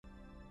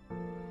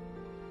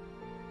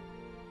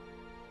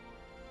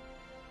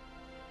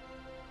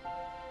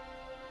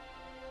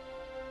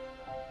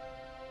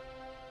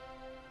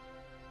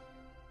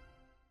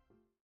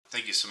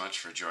you so much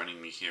for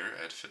joining me here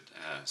at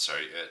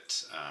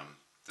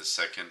the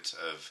second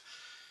of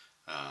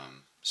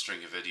string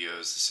of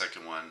videos, the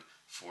second one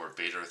for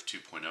Beta Earth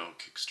 2.0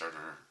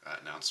 Kickstarter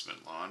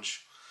announcement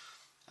launch.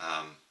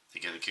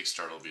 Again, the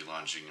Kickstarter will be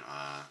launching,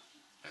 I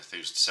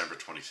think it's December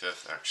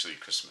 25th, actually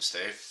Christmas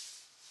Day,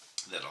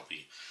 that I'll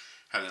be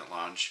having it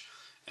launch.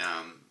 And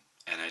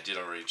I did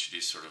already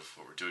introduce sort of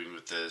what we're doing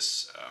with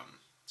this,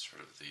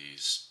 sort of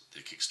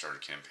the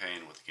Kickstarter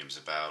campaign, what the game's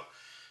about,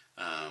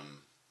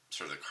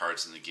 sort of the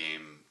cards in the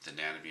game, the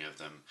anatomy of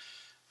them,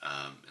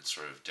 and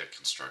sort of deck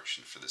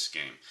construction for this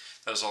game.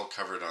 That was all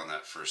covered on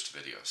that first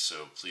video,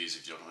 so please,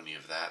 if you don't know any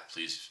of that,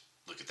 please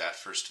look at that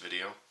first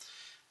video.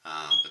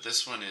 But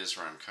this one is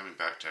where I'm coming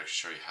back to actually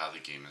show you how the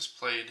game is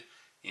played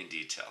in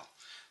detail,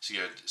 so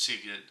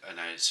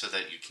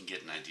that you can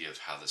get an idea of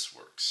how this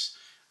works,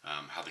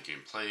 how the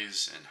game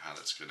plays, and how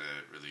that's going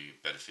to really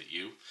benefit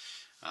you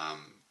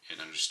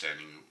in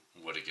understanding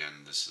what,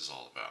 again, this is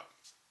all about.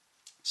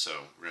 So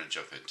we're going to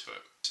jump into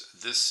it.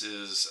 This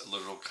is a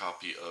literal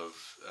copy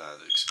of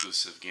the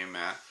exclusive game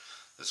mat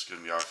that's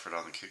going to be offered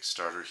on the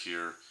Kickstarter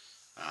here.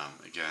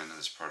 Again,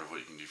 as part of what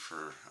you can do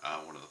for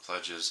one of the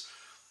pledges.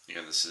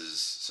 Again, this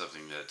is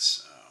something that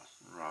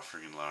we're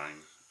offering and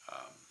allowing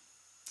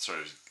sort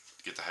of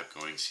get the hype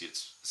going. See,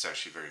 it's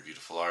actually very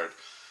beautiful art,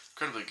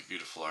 incredibly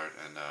beautiful art,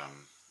 and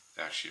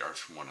actually art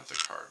from one of the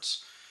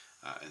cards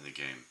in the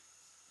game.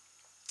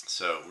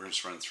 So we're going to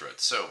just run through it.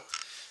 So,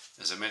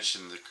 as I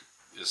mentioned,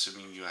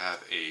 assuming you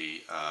have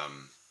a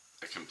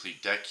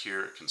complete deck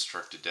here, a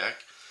constructed deck,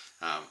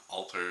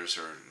 all players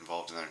who are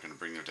involved in that are going to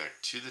bring their deck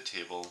to the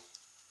table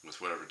with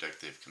whatever deck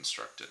they've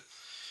constructed.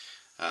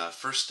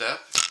 First step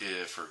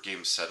for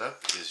game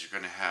setup is you're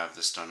going to have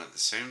this done at the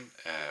same.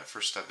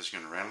 First step is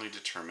you're going to randomly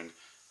determine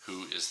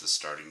who is the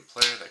starting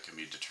player. That can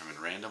be determined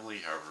randomly,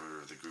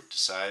 however the group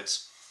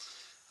decides.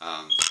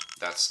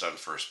 That's done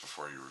first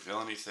before you reveal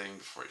anything,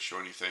 before you show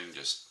anything.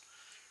 Just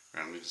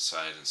randomly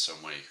decide in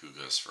some way who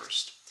goes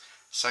first.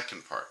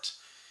 Second part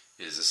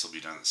is this will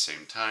be done at the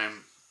same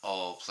time.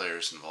 All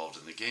players involved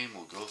in the game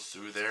will go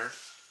through their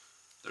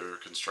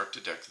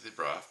constructed deck that they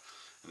brought,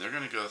 and they're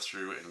going to go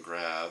through and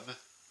grab.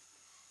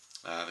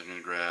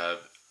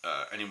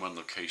 Any one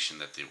location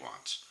that they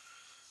want.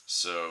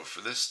 So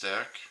for this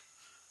deck,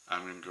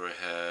 I'm going to go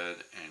ahead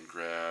and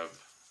grab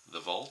the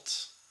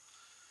vault,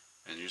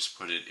 and you just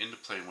put it into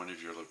play in one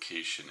of your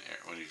location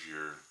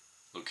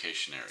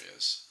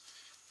areas.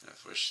 And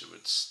I wish it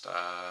would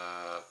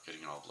stop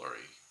getting all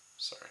blurry.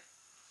 Sorry.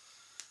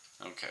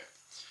 Okay.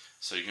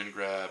 So you're going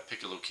to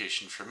pick a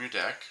location from your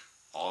deck.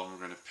 All of them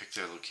are going to pick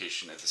their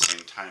location at the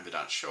same time but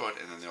not show it,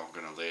 and then they're all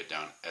going to lay it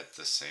down at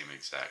the same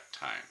exact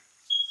time.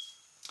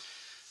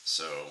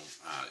 So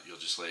you'll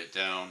just lay it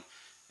down,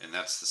 and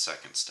that's the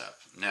second step.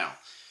 Now,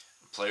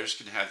 players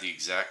can have the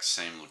exact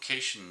same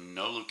location.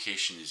 No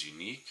location is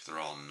unique. They're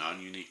all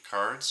non-unique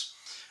cards.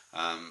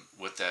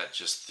 What that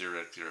just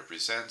theoretically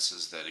represents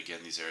is that, again,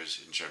 these areas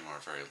in general are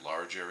very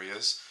large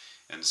areas.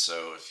 And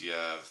so if you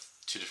have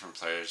two different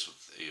players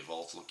with a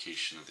vault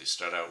location that they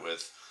start out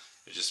with,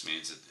 it just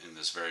means that in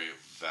this very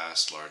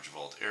vast, large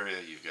vault area,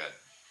 you've got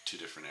two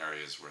different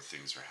areas where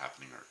things are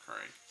happening or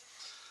occurring.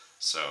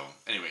 So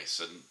anyway,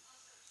 so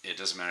it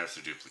doesn't matter if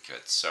they're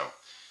duplicates. So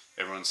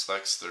everyone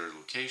selects their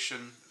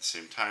location at the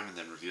same time and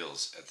then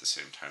reveals at the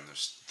same time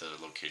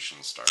the location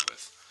will start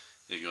with.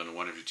 Then you go into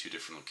one of your two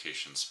different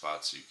location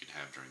spots that you can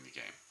have during the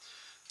game.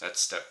 That's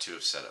step 2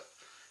 of setup.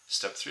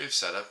 Step 3 of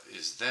setup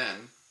is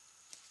then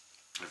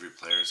every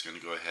player is going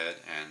to go ahead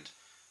and,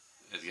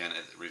 again,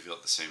 reveal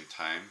at the same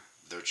time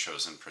their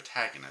chosen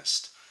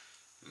protagonist.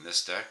 In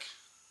this deck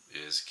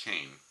is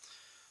Cain.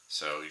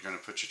 So you're going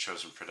to put your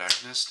chosen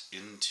protagonist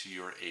into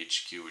your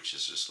HQ, which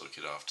is just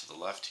located off to the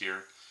left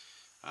here.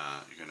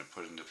 You're going to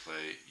put into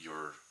play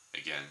your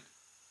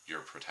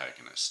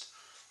protagonist.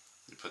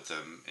 You put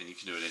them, and you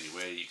can do it any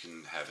way. You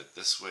can have it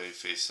this way,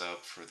 face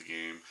up for the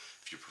game,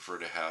 if you prefer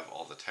to have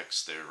all the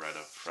text there right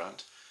up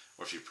front.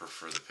 Or if you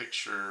prefer the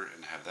picture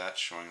and have that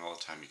showing all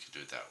the time, you can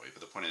do it that way.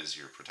 But the point is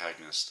your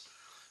protagonist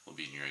will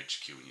be in your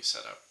HQ when you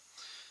set up.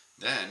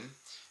 Then,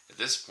 at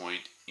this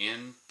point,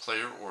 in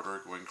player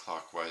order, going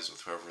clockwise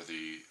with whoever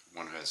the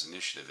one who has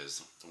initiative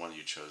is, the one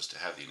you chose to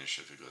have the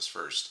initiative who goes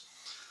first,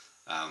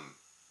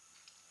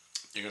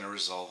 you're going to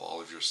resolve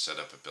all of your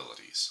setup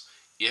abilities,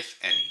 if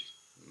any.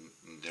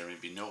 There may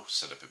be no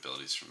setup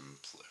abilities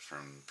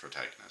from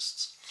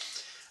protagonists.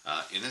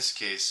 In this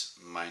case,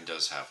 mine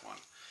does have one.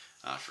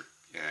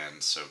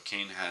 And so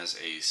Cain has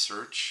a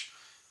search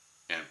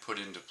and put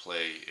into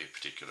play a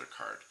particular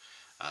card.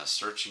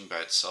 Searching by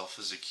itself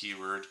is a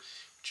keyword,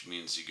 which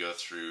means you go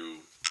through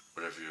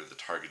whatever the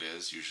target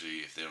is. Usually,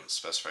 if they don't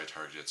specify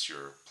target, it's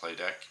your play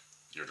deck,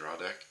 your draw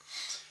deck.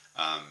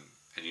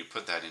 And you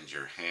put that into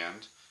your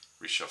hand,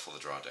 reshuffle the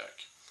draw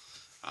deck.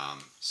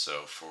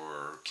 So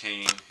for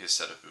Cain, his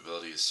setup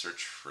ability is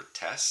search for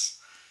Tess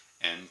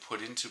and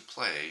put into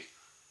play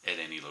at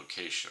any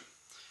location.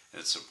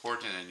 And it's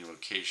important at any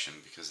location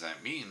because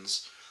that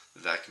means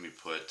that can be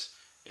put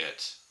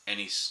at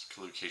any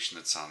location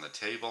that's on the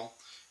table,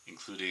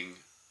 including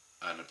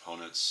an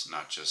opponent's,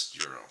 not just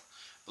Euro.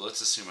 But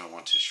let's assume I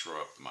want to shore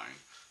up mine.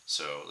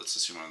 So let's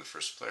assume I'm the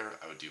first player.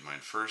 I would do mine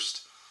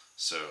first.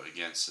 So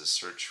again, it says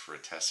search for a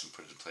test and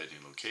put it in play at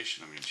any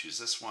location. I'm going to choose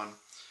this one.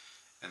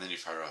 And then you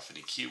fire off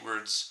any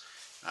keywords.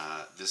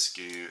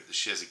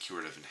 She has a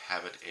keyword of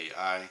inhabit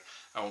AI.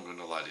 I won't go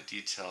into a lot of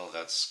detail.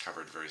 That's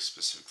covered very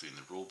specifically in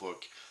the rule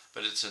book.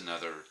 But it's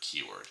another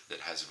keyword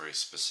that has a very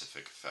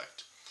specific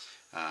effect.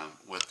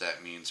 What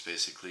that means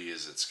basically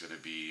is it's going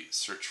to be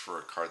search for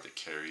a card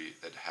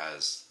that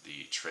has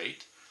the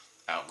trait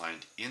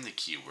outlined in the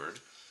keyword.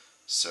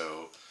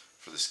 So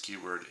for this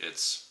keyword,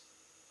 it's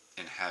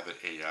inhabit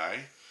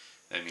AI.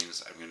 That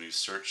means I'm going to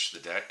search the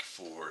deck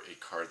for a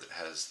card that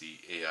has the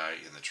AI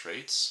in the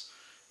traits,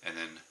 and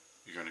then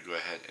you're going to go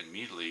ahead and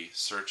immediately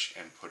search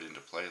and put into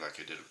play like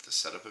I did with the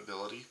setup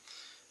ability,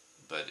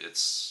 but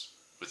it's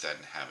with that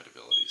inhabit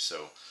ability.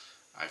 So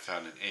I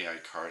found an AI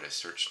card, I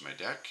searched my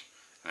deck,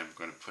 and I'm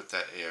going to put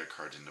that AI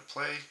card into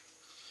play,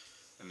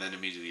 and then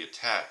immediately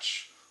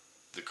attach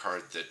the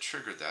card that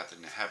triggered that, the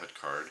inhabit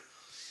card,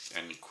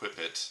 and equip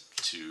it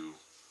to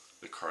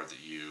the card that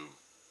you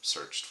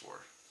searched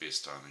for,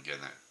 based on, again,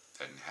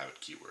 that inhabit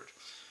keyword.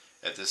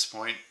 At this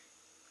point,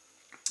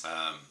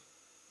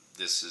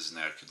 this is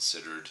now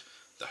considered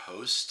the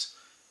host,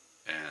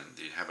 and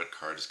the inhabit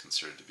card is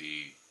considered to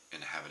be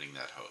inhabiting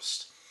that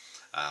host,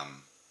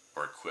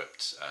 or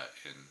equipped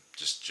in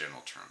just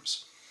general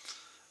terms.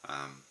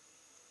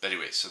 But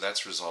anyway, so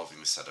that's resolving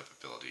the setup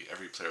ability.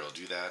 Every player will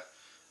do that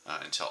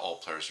until all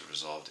players have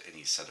resolved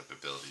any setup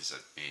abilities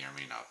that may or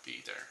may not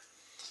be there.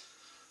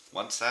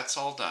 Once that's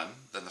all done,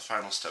 then the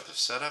final step of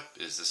setup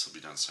is this will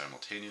be done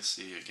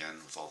simultaneously, again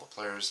with all the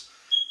players.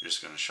 You're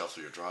just going to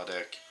shuffle your draw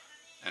deck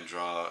and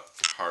draw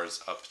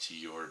cards up to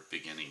your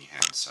beginning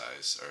hand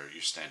size, or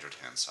your standard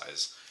hand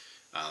size.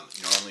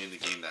 Normally in the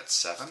game that's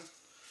 7.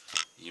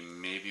 You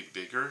may be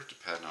bigger,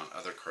 depending on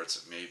other cards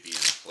that may be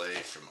in play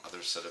from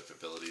other setup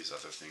abilities,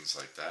 other things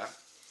like that.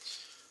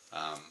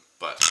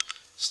 But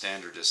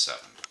standard is 7.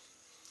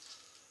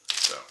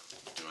 So,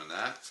 doing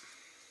that.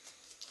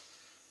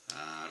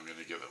 I'm going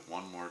to give it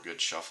one more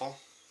good shuffle.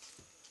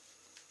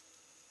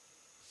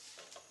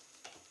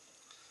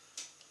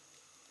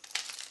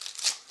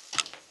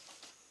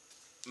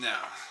 Now,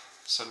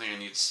 something I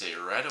need to say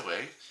right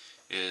away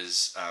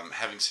is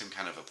having some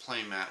kind of a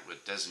play mat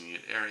with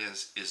designated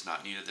areas is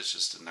not needed. That's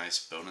just a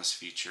nice bonus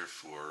feature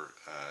for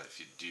if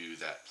you do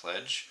that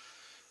pledge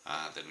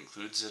that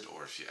includes it,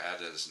 or if you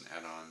add it as an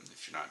add-on,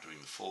 if you're not doing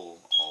the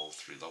full, all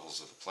 3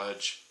 levels of the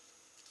pledge.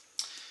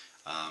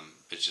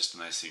 It's just a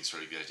nice thing,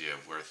 sort of the idea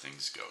of where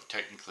things go.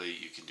 Technically,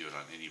 you can do it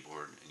on any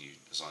board, and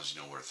as long as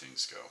you know where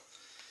things go.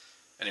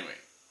 Anyway,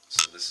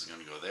 so this is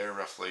going to go there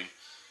roughly.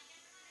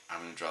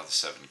 I'm going to draw the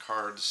 7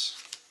 cards,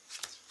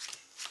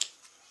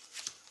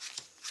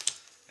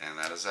 and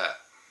that is that.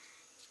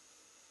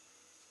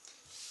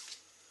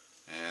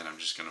 And I'm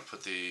just going to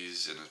put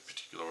these in a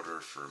particular order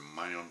for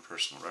my own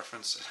personal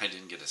reference. And I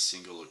didn't get a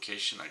single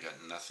location. I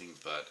got nothing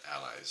but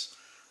allies.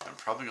 I'm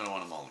probably going to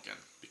want them all again,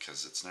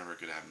 because it's never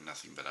good to have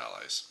nothing but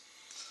allies.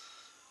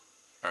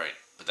 Alright,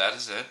 but that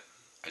is it.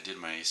 I did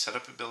my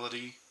setup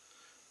ability.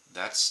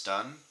 That's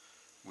done.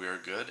 We are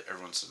good.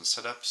 Everyone's done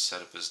setup.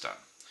 Setup is done.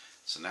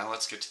 So now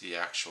let's get to the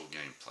actual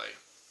gameplay.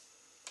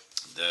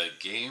 The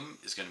game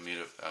is going to be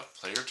made of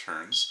player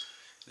turns,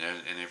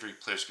 and every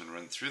player is going to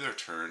run through their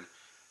turn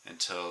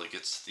until it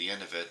gets to the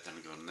end of it. Then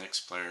we go to the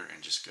next player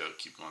and just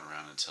keep going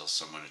around until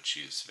someone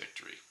achieves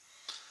victory.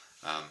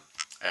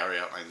 I already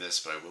outlined this,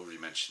 but I will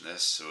re-mention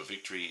this. So a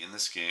victory in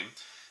this game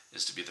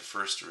is to be the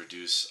first to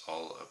reduce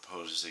all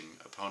opposing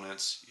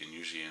opponents, and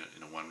usually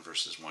in a 1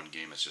 versus 1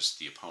 game it's just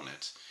the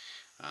opponent.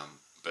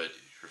 But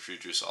if you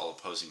reduce all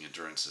opposing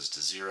endurances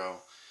to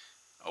 0,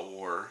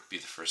 or be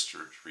the first to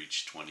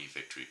reach 20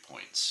 victory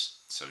points.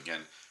 So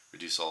again,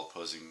 reduce all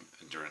opposing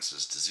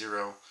endurances to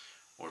 0,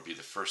 or be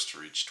the first to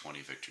reach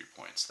 20 victory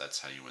points. That's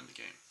how you win the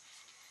game.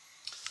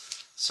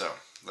 So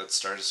let's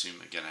start.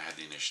 Assume again I have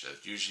the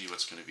initiative. Usually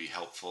what's going to be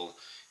helpful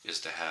is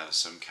to have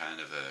some kind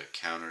of a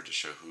counter to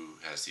show who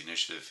has the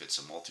initiative if it's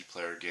a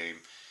multiplayer game.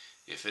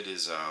 If it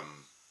is a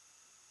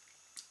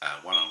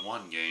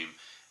one-on-one game,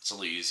 it's a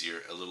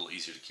little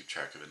easier to keep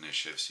track of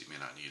initiatives, so you may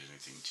not need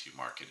anything to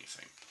mark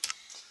anything.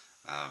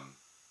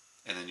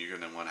 And then you're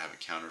going to want to have a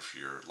counter for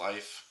your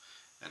life,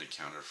 and a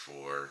counter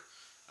for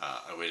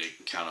a way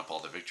to count up all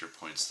the victory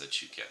points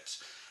that you get.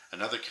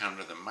 Another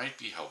counter that might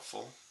be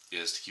helpful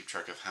is to keep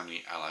track of how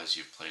many allies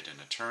you've played in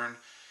a turn,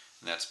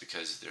 and that's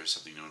because there's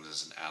something known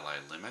as an ally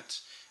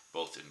limit,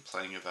 both in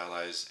playing of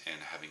allies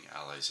and having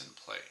allies in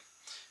play.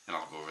 And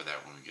I'll go over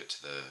that when we get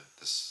to the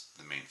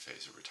main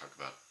phase, where we talk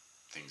about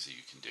things that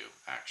you can do,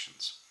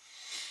 actions.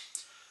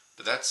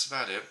 But that's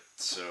about it.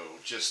 So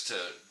just to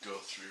go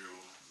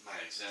through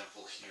my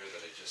example here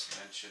that I just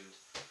mentioned.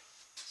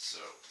 So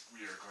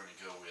we are going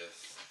to go with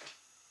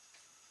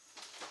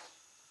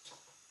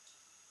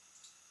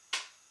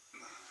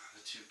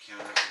the 2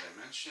 counters that I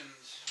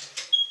mentioned.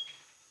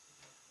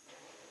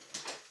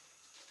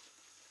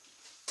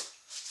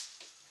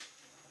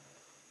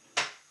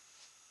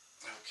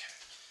 Okay.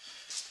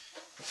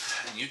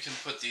 And you can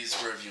put these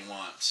wherever you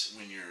want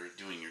when you're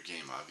doing your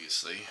game,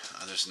 obviously.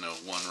 There's no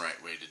one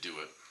right way to do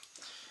it.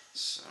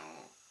 So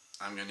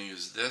I'm going to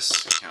use this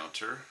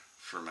counter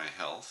for my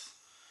health.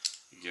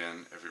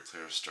 Again, every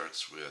player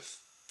starts with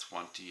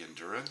 20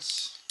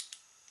 endurance.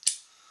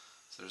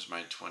 So there's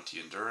my 20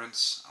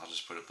 endurance. I'll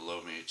just put it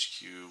below my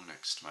HQ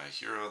next to my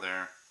hero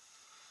there.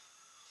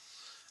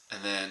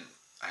 And then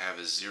I have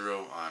a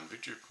 0 on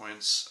victory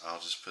points. I'll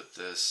just put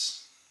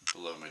this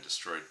below my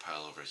destroyed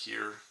pile over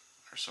here,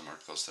 or somewhere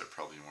close there,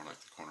 probably more like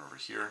the corner over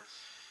here.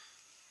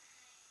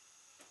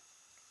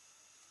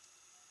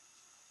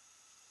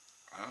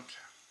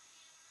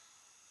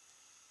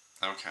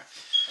 Okay,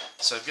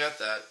 so I've got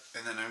that,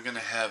 and then I'm going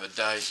to have a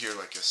die here,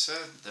 like I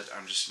said, that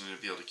I'm just going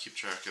to be able to keep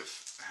track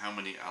of how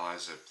many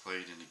allies I've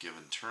played in a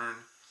given turn,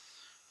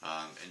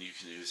 and you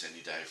can use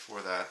any die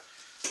for that.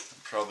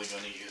 I'm probably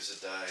going to use a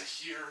die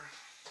here.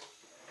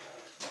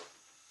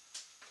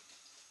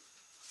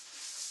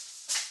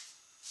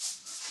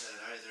 Not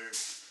that either.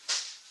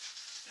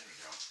 There we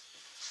go.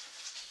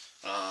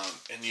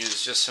 And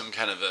use just some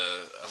kind of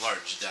a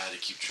large die to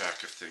keep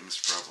track of things,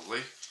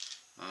 probably.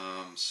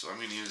 So I'm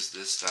going to use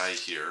this die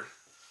here.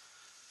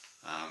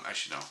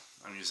 Actually, no.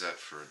 I'm going to use that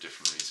for a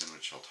different reason,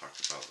 which I'll talk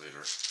about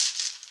later.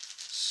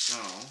 So,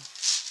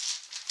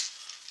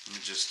 let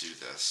me just do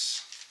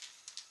this.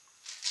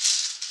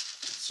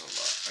 It's a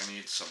lot. I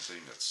need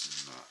something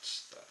that's not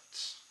that.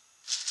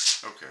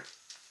 Okay.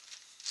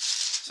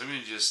 So I'm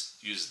going to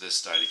just use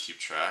this die to keep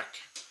track.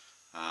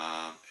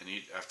 And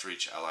after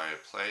each ally I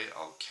play,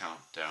 I'll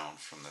count down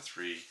from the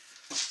 3.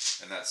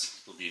 And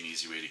will be an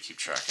easy way to keep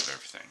track of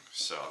everything.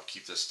 So I'll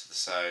keep this to the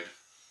side.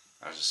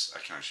 I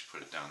can actually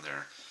put it down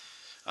there.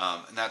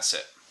 And that's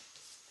it.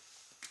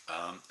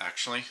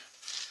 Actually,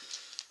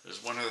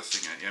 there's one other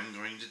thing I am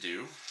going to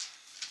do.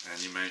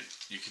 And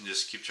you can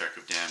just keep track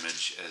of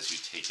damage as you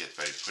take it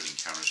by putting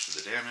counters for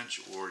the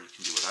damage, or you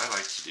can do what I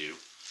like to do,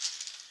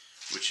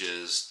 which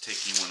is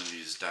taking one of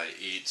these die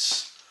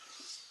 8s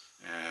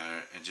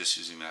and just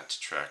using that to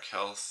track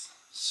health.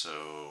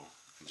 So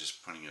I'm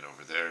just putting it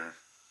over there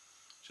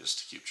just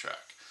to keep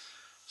track.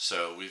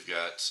 So we've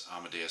got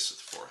Amadeus with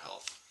 4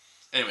 health.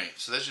 Anyway,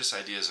 so that's just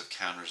ideas of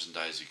counters and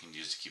dies you can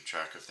use to keep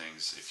track of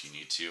things if you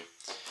need to.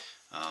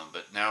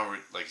 But now,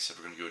 like I said,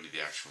 we're going to go into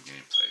the actual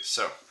gameplay.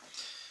 So,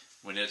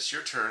 when it's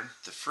your turn,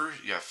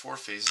 you have 4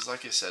 phases,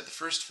 like I said. The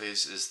first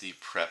phase is the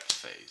prep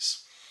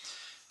phase.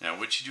 Now,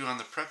 what you do on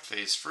the prep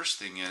phase, first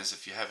thing is,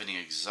 if you have any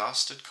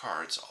exhausted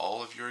cards,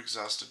 all of your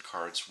exhausted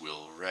cards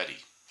will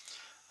ready.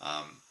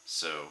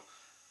 So,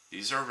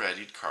 these are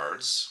readied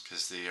cards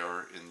because they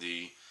are in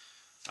the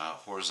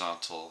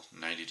horizontal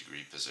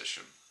 90-degree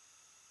position.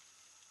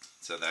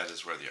 So that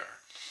is where they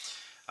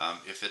are.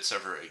 If it's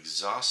ever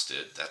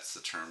exhausted, that's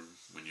the term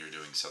when you're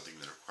doing something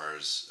that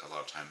requires a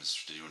lot of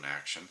times to do an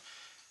action.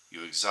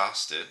 You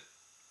exhaust it,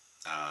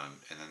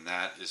 and then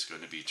that is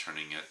going to be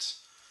turning it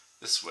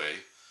this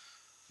way,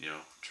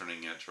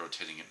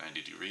 rotating it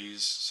 90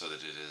 degrees so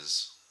that it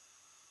is,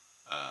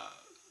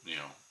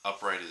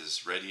 upright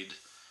is readied,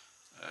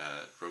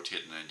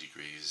 rotated 90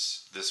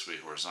 degrees this way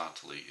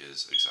horizontally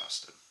is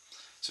exhausted.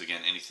 So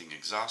again, anything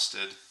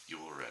exhausted, you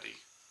will ready.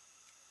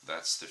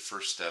 That's the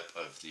first step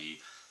of the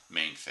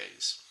main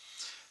phase.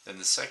 Then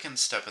the second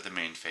step of the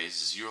main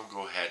phase is you'll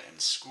go ahead and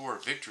score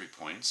victory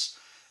points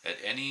at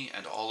any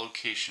and all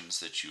locations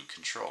that you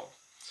control.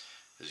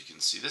 As you can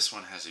see, this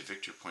one has a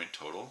victory point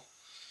total.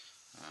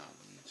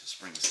 Let me just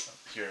bring this up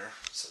here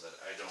so that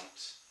I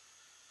don't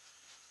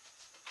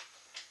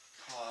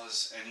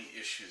cause any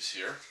issues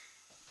here.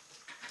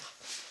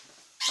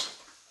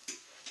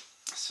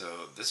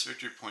 So this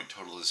victory point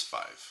total is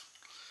 5.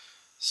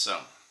 So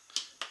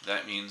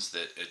that means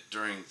that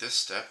during this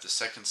step, the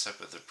second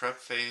step of the prep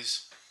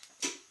phase,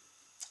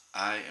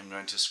 I am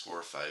going to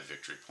score 5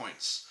 victory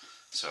points.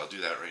 So I'll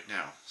do that right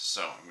now.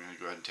 So I'm going to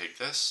go ahead and take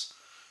this.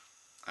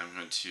 I'm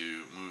going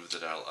to move the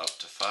dial up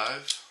to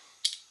 5.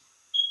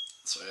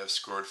 So I have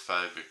scored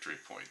 5 victory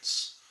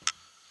points.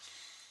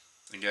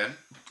 Again,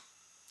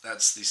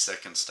 that's the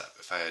second step.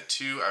 If I had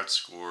 2, I would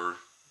score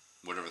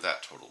whatever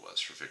that total was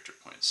for victory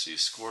points. So you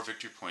score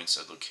victory points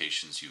at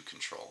locations you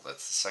control.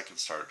 That's the second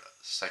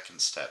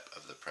step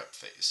of the prep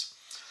phase.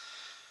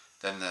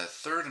 Then the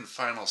third and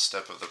final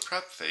step of the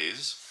prep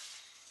phase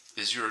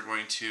is you're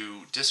going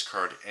to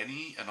discard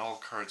any and all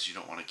cards you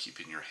don't want to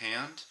keep in your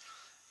hand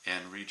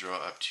and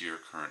redraw up to your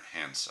current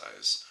hand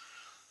size.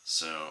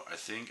 So I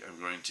think I'm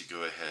going to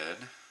go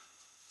ahead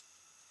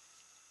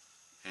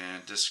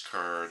and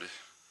discard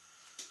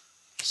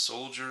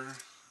Soldier,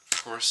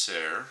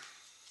 Corsair,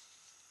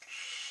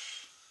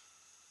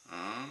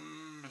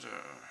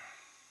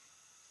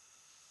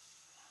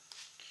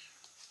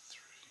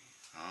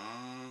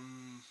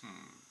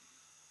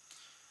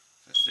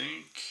 I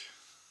think,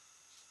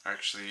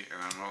 actually,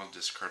 and I'm going to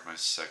discard my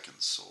second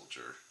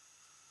soldier.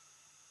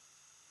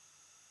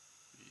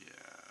 Yeah,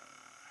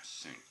 I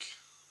think.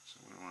 So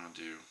what do I want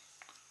to do?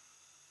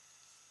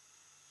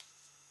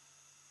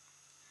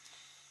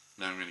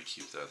 Now I'm going to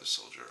keep the other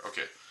soldier.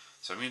 Okay,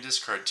 so I'm going to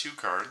discard 2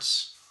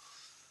 cards.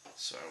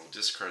 So I will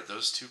discard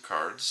those 2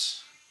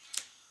 cards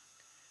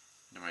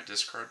into my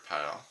discard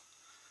pile,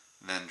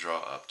 and then draw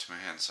up to my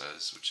hand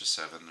size, which is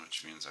 7,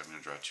 which means I'm going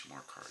to draw 2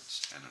 more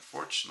cards. And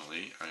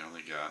unfortunately, I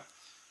only got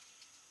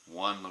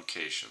 1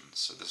 location,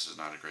 so this is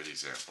not a great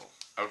example.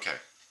 Okay.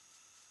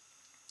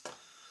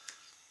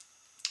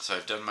 So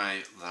I've done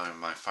my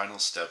final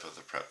step of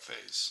the prep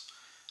phase.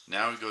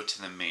 Now we go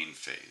to the main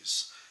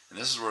phase. And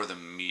this is where the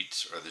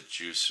meat or the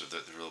juice or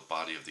the real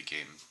body of the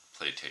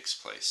gameplay takes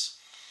place.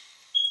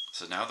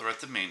 So now they're at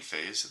the main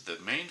phase. The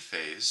main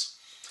phase,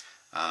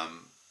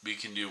 we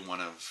can do one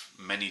of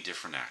many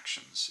different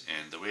actions.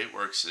 And the way it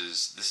works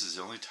is this is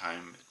the only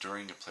time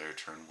during a player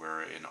turn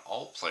wherein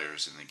all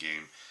players in the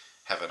game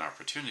have an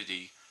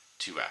opportunity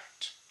to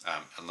act.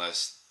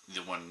 Unless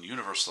the one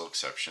universal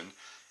exception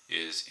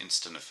is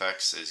instant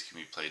effects, as can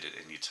be played at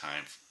any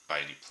time by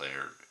any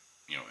player,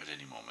 at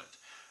any moment,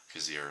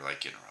 because they are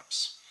like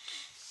interrupts.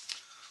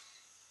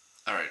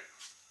 Alright,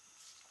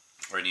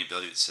 or any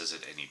ability that says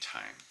at any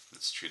time.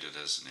 It's treated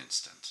as an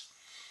instant.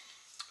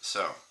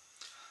 So,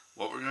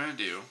 what we're going to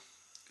do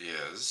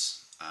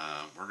is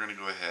we're going to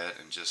go ahead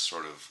and just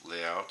sort of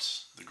lay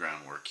out the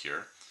groundwork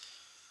here.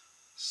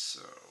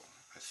 So,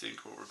 I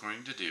think what we're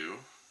going to do...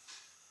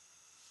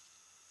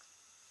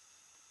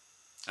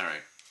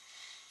 Alright.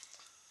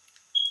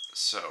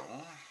 So,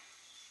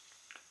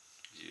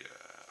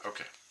 yeah,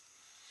 okay.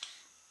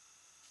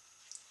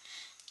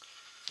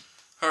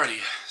 Alrighty,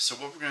 so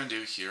what we're going to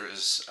do here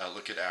is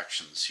look at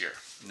actions here.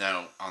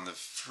 Now, on the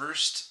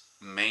first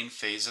main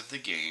phase of the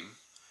game,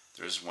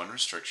 there's one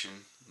restriction: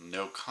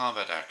 no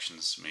combat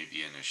actions may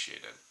be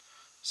initiated.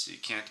 So you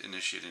can't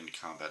initiate any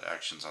combat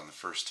actions on the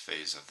first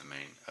phase of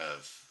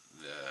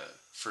the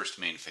first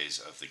main phase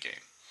of the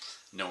game.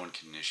 No one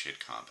can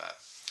initiate combat.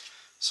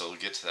 So we'll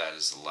get to that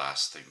as the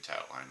last thing to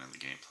outline in the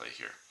gameplay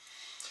here.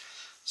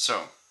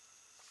 So,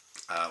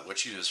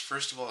 what you do is,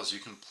 first of all, is you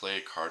can play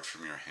a card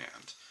from your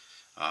hand.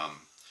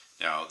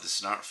 Now, this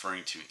is not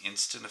referring to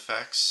instant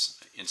effects.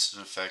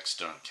 Instant effects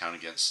don't count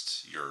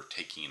against your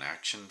taking an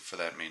action for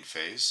that main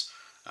phase.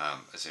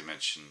 As I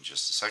mentioned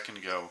just a second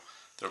ago,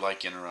 they're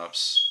like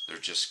interrupts. They're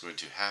just going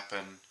to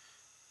happen,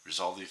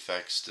 resolve the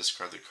effects,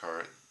 discard the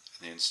card,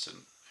 the instant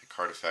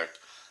card effect,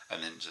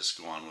 and then just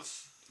go on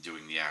with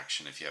doing the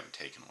action if you haven't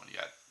taken one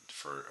yet,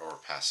 or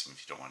passing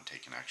if you don't want to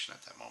take an action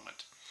at that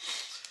moment.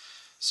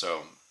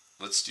 So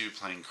let's do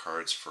playing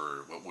cards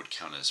for what would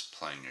count as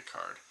playing a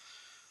card.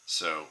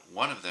 So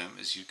one of them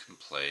is you can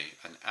play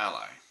an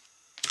ally.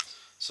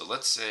 So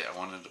let's say I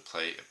wanted to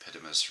play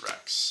Epitimus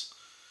Rex,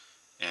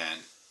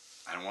 and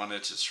I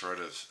wanted to sort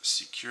of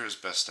secure as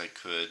best I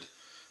could,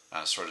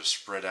 sort of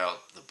spread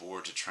out the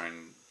board to try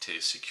and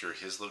secure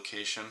his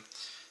location.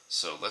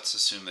 So let's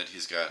assume that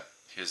he's got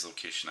his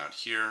location out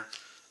here.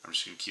 I'm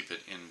just going to keep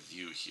it in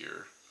view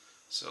here.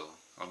 So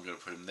I'm going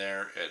to put him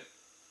there,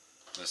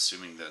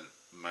 assuming that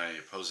my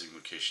opposing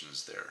location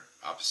is there,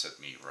 opposite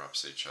me, or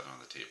opposite each other on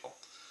the table.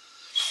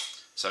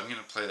 So I'm going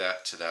to play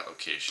that to that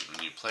location.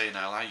 When you play an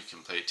ally, you can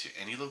play it to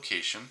any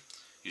location.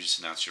 You just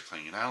announce you're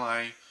playing an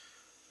ally,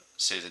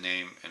 say the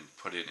name, and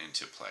put it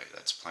into play.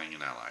 That's playing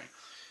an ally.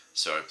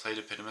 So I played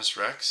Epitimus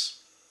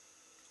Rex.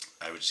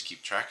 I would just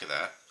keep track of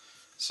that.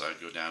 So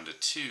I'd go down to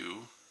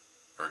 2,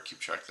 or keep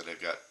track that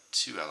I've got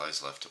 2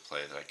 allies left to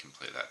play that I can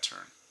play that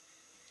turn.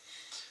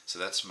 So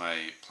that's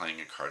my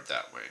playing a card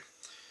that way.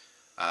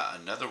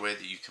 Another way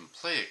that you can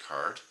play a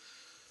card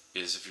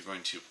is if you're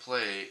going to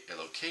play a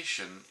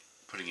location,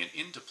 putting it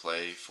into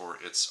play for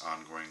its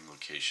ongoing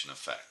location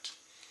effect.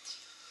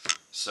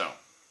 So,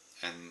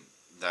 and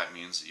that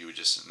means that you would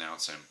just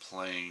announce I'm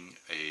playing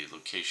a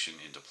location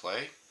into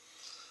play.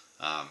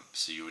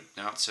 So you would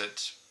announce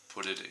it,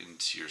 put it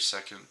into your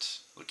second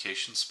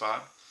location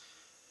spot,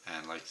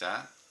 and like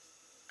that,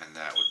 and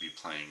that would be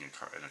playing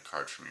a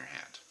card from your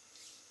hand.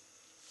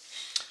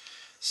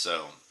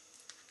 So,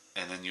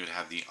 and then you would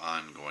have the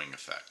ongoing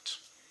effect.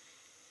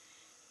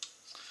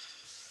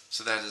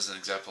 So that is an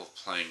example of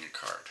playing a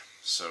card.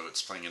 So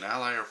it's playing an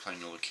ally or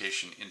playing a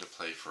location into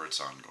play for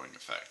its ongoing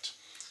effect.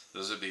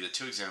 Those would be the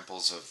 2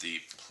 examples of the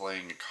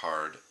playing a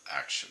card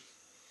action.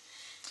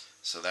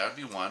 So that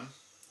would be one.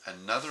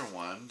 Another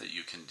one that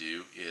you can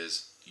do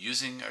is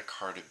using a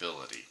card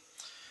ability.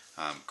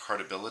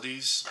 Card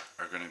abilities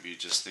are going to be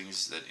just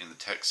things that in the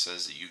text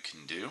says that you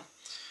can do.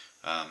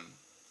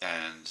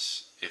 And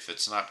if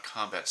it's not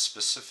combat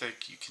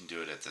specific, you can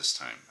do it at this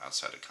time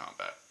outside of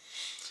combat.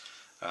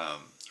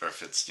 Or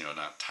if it's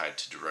not tied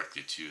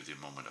directly to the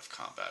moment of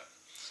combat.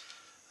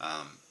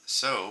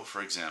 So,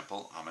 for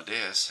example,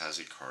 Amadeus has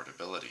a card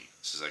ability.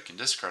 It says I can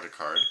discard a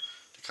card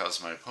to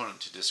cause my opponent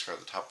to discard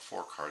the top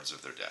 4 cards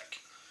of their deck.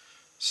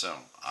 So,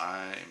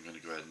 I am going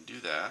to go ahead and do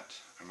that.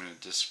 I'm going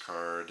to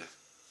discard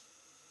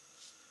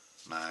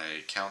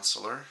my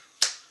Counselor,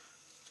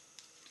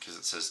 because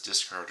it says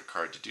discard a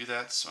card to do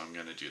that, so I'm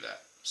going to do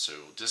that. So,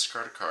 we'll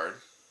discard a card,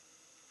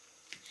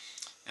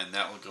 and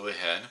that will go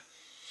ahead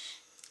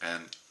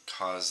and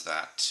cause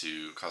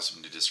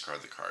him to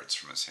discard the cards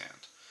from his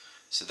hand.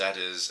 So that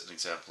is an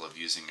example of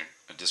using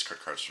a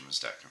discard cards from his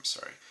deck, I'm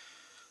sorry.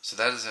 So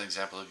that is an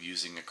example of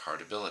using a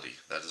card ability.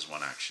 That is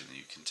one action that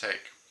you can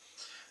take.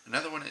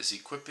 Another one is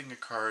equipping a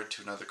card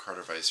to another card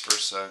or vice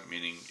versa,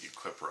 meaning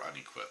equip or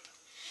unequip.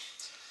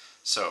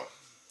 So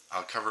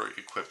I'll cover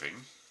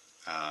equipping,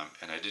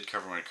 and I did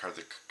cover when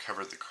I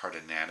covered the card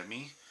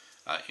anatomy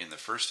in the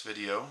first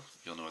video.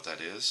 You'll know what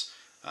that is.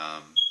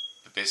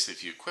 But basically,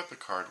 if you equip a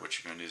card, what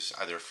you're going to do is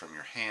either from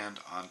your hand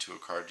onto a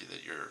card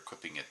that you're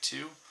equipping it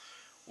to,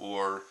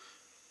 or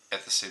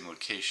at the same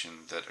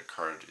location that a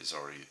card is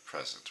already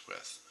present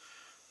with.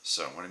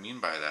 So what I mean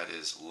by that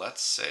is,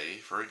 let's say,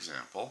 for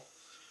example,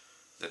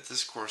 that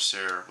this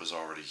Corsair was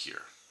already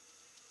here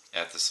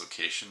at this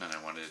location and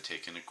I wanted to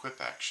take an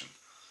equip action.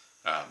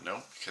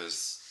 No,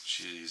 because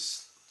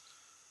she's...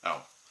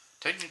 Oh,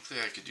 technically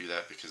I could do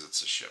that because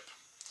it's a ship.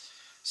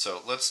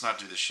 So let's not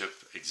do the ship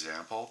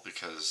example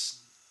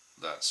because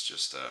that's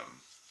just... it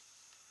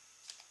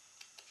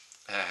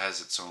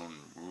has its own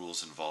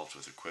rules involved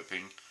with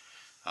equipping.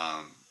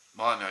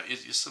 Well, no,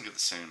 you still get the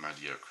same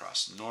idea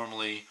across.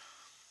 Normally,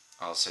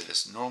 I'll say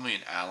this, normally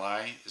an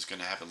ally is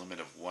going to have a limit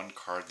of one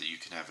card that you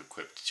can have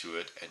equipped to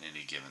it at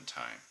any given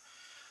time.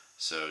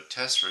 So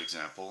Tess, for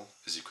example,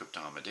 is equipped to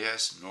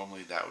Amadeus.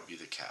 Normally that would be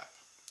the cap.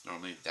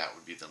 Normally that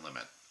would be the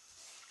limit.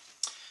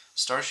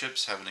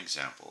 Starships have an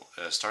example.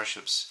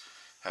 Starships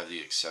have the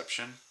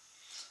exception.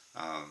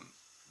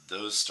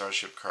 Those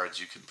starship cards,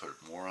 you can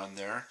put more on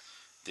there.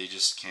 They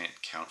just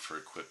can't count for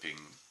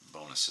equipping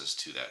bonuses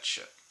to that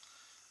ship.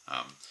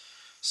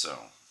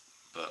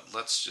 But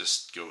let's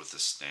just go with the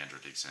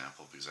standard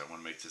example because I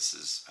want to make this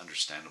as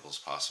understandable as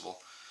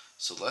possible.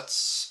 So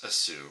let's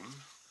assume,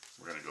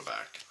 we're going to go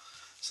back.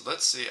 So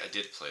let's say I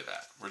did play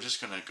that. We're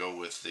just going to go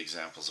with the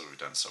examples that we've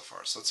done so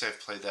far. So let's say I've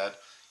played that,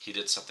 he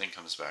did something,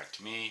 comes back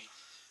to me.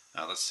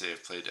 Let's say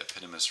I've played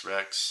Epitimus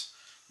Rex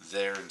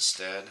there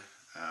instead.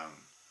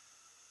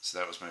 So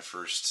that was my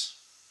first,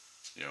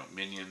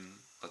 minion,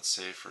 let's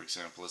say, for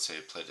example. Let's say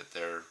I played it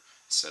there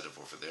instead of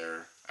over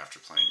there after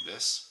playing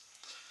this.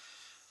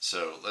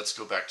 So let's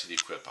go back to the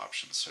equip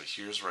options. So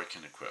here's where I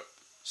can equip.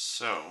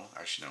 So,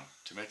 actually no,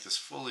 to make this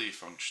fully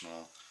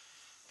functional,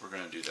 we're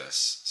going to do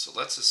this. So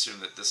let's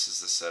assume that this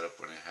is the setup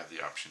when I have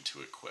the option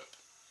to equip.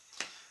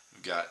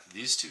 We've got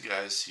these two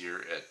guys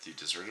here at the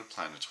Deserted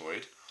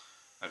Planetoid.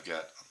 I've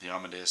got the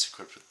Amadeus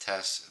equipped with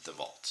Tess at the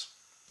Vault.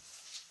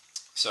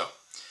 So,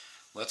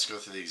 let's go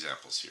through the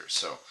examples here.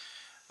 So,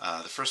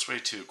 the first way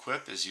to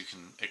equip is you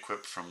can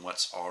equip from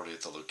what's already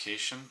at the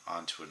location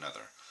onto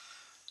another.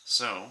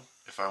 So,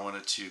 if I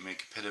wanted to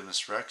make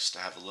Epitimus Rex to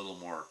have a little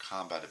more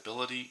combat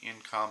ability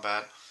in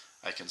combat,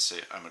 I can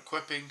say I'm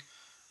equipping,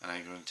 and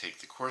I'm going to take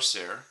the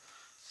Corsair,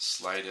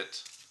 slide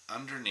it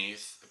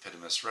underneath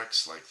Epitimus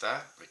Rex like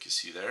that, like you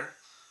see there,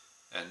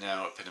 and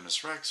now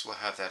Epitimus Rex will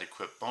have that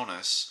equip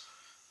bonus.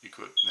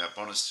 That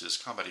bonus to his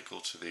combat equal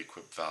to the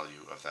equip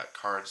value of that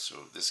card. So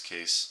in this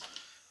case,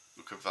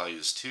 equip value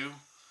is 2,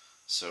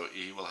 so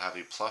he will have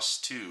a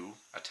 +2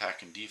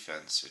 attack and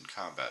defense in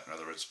combat. In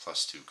other words,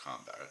 +2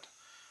 combat.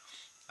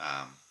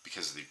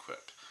 Because of the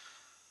equip.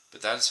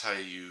 But that is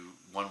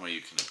one way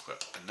you can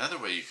equip. Another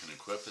way you can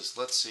equip is,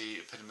 let's say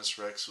Epitimus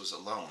Rex was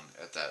alone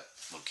at that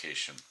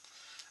location.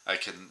 I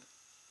can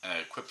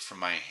equip from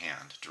my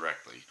hand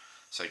directly.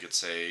 So I could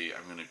say,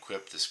 I'm going to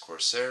equip this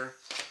Corsair.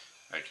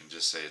 I can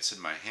just say it's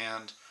in my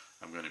hand.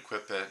 I'm going to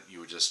equip it. You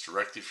would just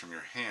directly from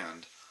your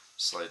hand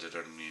slide it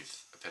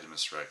underneath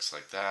Epitimus Rex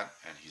like that,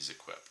 and he's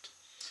equipped.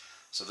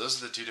 So those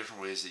are the two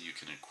different ways that you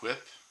can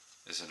equip.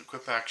 As an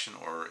equip action,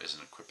 or as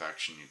an equip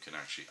action you can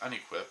actually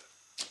unequip.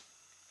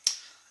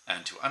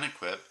 And to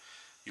unequip,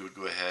 you would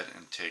go ahead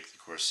and take the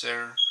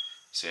Corsair,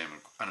 say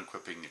I'm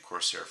unequipping the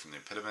Corsair from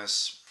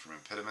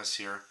Epitimus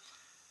here,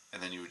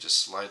 and then you would just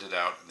slide it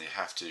out, and they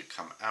have to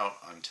come out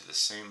onto the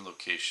same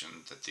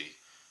location that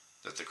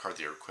the card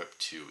they are equipped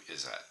to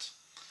is at.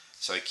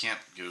 So I can't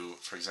go,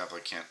 for example,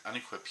 I can't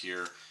unequip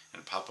here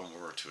and pop him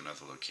over to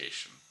another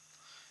location.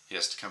 He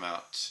has to come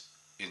out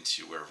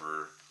into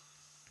wherever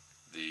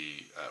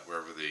the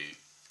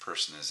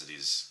person is that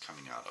he's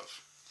coming out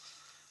of.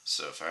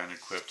 So if I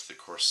unequipped the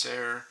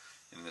Corsair,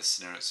 in this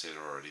scenario, say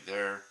they're already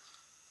there,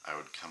 I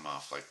would come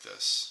off like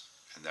this,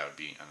 and that would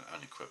be an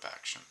unequip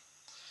action.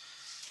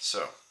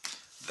 So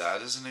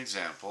that is an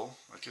example,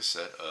 like I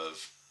said,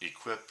 of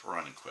equip or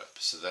unequip.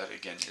 So that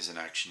again is an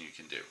action you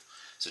can do.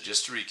 So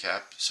just to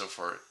recap, so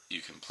far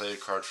you can play a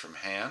card from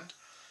hand,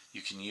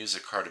 you can use a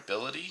card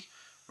ability,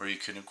 or you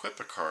can equip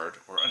a card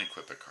or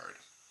unequip a card.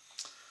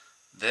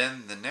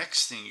 Then the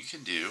next thing you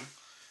can do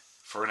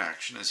for an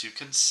action is you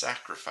can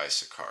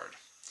sacrifice a card.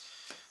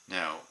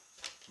 Now,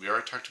 we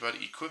already talked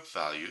about equip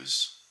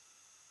values.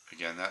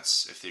 Again,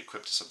 that's if they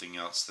equip to something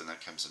else, then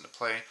that comes into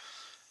play.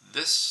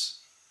 This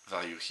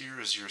value here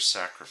is your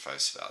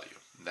sacrifice value.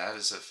 That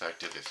is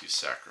effective if you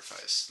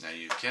sacrifice. Now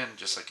you can,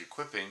 just like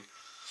equipping,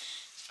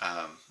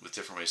 with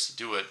different ways to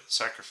do it,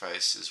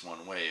 sacrifice is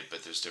one way,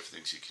 but there's different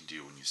things you can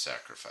do when you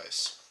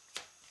sacrifice.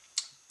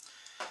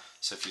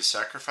 So if you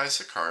sacrifice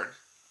a card,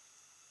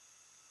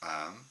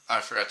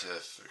 I forgot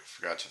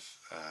to,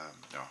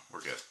 no,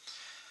 we're good.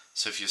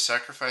 So if you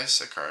sacrifice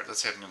a card,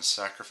 let's say I'm going to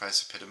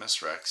sacrifice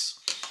Epitomus Rex,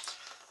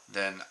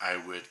 then I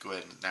would go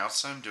ahead and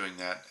announce I'm doing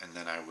that, and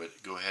then I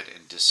would go ahead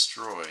and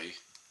destroy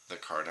the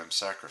card I'm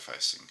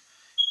sacrificing.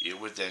 You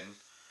would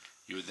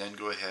then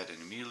go ahead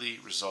and immediately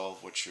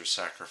resolve what you're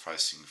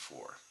sacrificing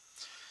for.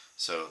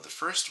 So the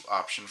first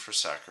option for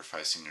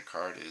sacrificing a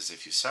card is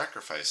if you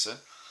sacrifice it,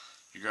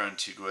 you're going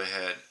to go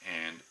ahead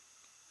and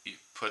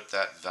put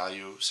that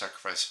value,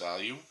 sacrifice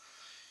value,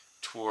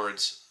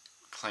 towards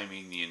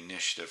claiming the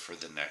initiative for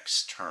the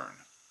next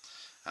turn.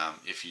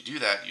 If you do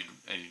that,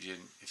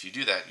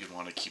 you'd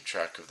want to keep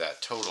track of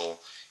that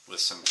total with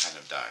some kind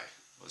of die,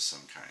 with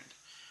some kind.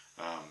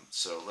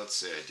 So let's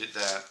say I did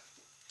that.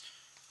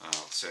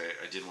 Let's say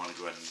I did want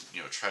to go ahead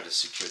and try to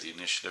secure the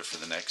initiative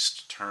for the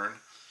next turn.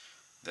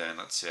 Then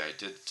let's say I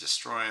did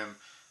destroy him.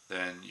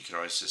 Then you can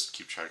always just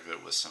keep track of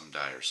it with some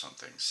die or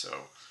something.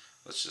 So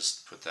let's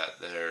just put that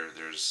there.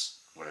 There's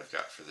what I've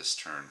got for this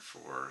turn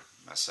for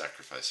my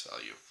sacrifice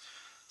value.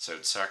 So I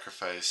would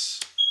sacrifice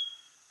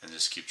and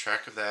just keep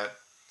track of that.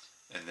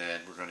 And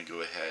then we're going to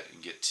go ahead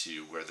and get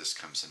to where this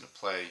comes into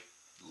play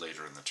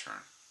later in the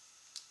turn.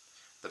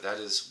 But that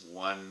is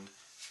one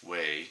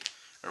way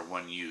or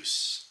one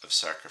use of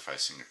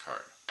sacrificing a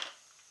card.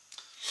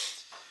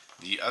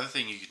 The other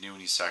thing you can do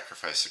when you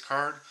sacrifice a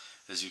card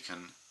is you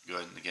can go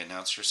ahead and again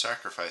announce you're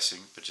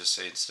sacrificing, but just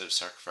say instead of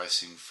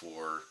sacrificing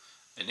for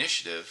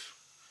initiative,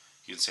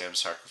 you can say I'm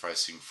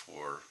sacrificing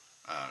for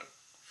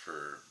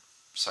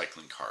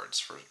cycling cards,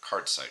 for a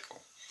card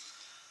cycle.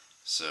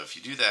 So if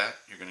you do that,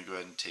 you're going to go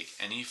ahead and take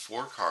any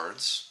 4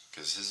 cards,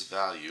 because his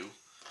value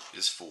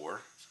is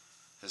 4,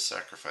 his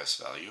sacrifice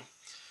value.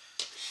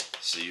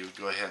 So you would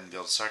go ahead and be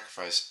able to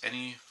sacrifice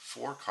any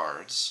 4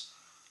 cards.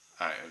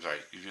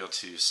 You'd be able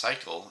to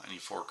cycle any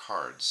 4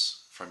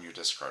 cards from your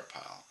discard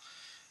pile,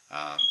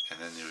 and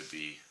then they would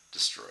be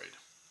destroyed.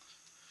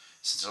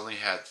 Since I only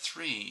had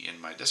 3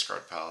 in my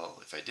discard pile,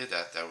 if I did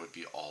that, that would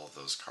be all of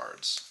those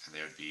cards, and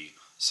they would be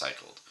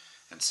cycled.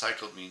 And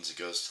cycled means it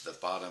goes to the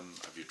bottom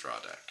of your draw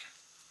deck.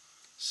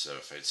 So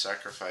if I'd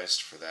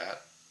sacrificed for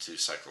that to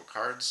cycle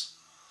cards,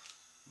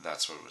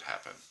 that's what would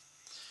happen.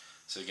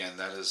 So again,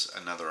 that is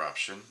another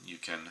option. You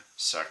can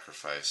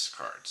sacrifice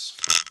cards.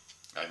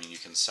 You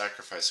can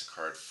sacrifice a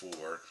card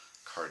for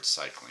card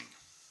cycling.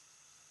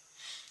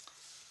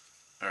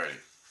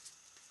 Alright.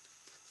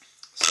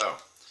 So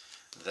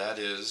that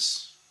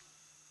is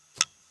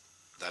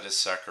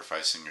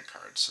sacrificing a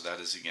card. So that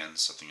is again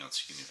something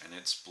else you can do. And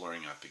it's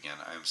blurring up again.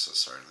 I am so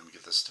sorry. Let me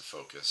get this to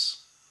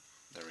focus.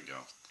 There we go.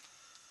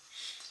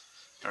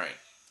 Alright.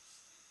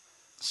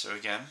 So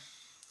again,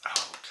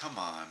 oh, come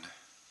on.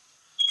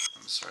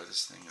 I'm sorry,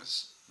 this thing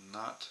is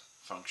not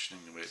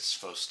functioning the way it's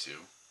supposed to.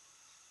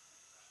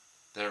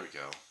 There we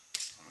go.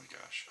 Oh my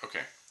gosh.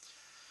 Okay.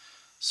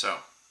 So,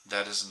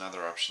 that is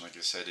another option, like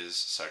I said, is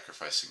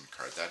sacrificing a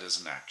card. That is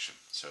an action.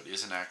 So it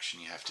is an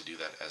action. You have to do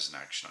that as an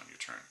action on your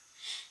turn.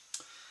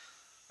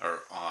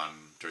 Or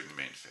during the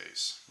main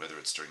phase, whether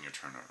it's during your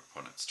turn or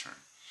opponent's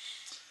turn.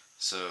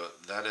 So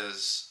that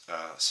is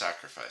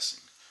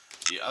sacrificing.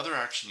 The other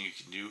action you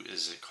can do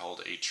is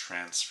called a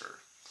transfer.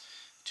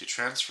 To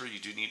transfer, you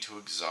do need to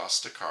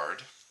exhaust a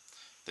card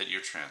that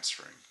you're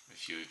transferring.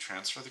 If you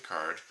transfer the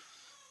card,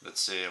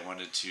 let's say I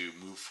wanted to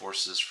move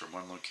forces from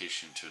one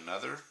location to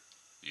another,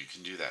 you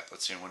can do that.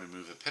 Let's say I want to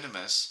move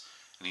Epitomus,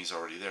 and he's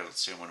already there.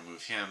 Let's say I want to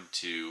move him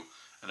to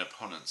an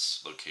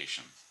opponent's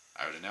location.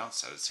 I would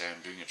announce that. I'd say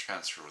I'm doing a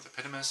transfer with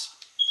Epitomus.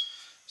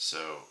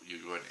 So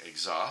you go ahead and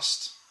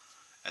exhaust,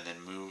 and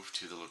then move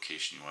to the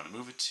location you want to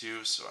move it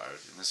to. So I would,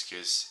 in this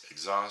case,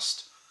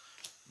 exhaust,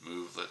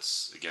 move,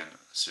 let's, again,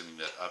 assuming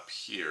that up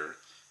here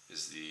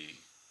is the,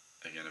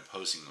 again,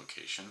 opposing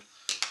location.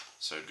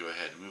 So I'd go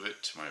ahead and move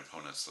it to my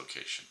opponent's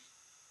location.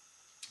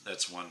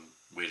 That's one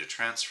way to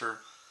transfer.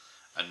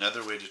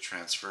 Another way to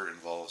transfer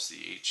involves the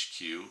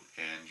HQ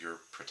and your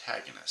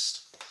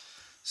protagonist.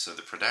 So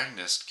the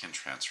protagonist can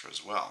transfer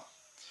as well.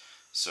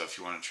 So if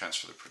you want to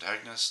transfer the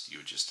protagonist, you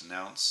would just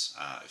announce,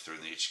 if they're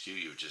in the HQ,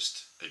 you would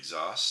just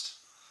exhaust,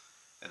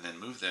 and then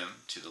move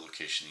them to the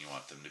location you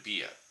want them to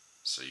be at.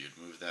 So you'd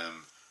move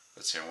them,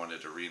 let's say I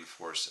wanted to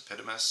reinforce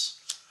Epitomus,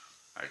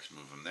 I could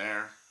move them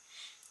there.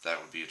 That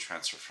would be a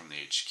transfer from the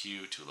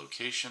HQ to a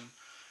location,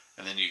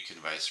 and then you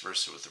can vice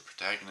versa with the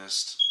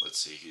protagonist. Let's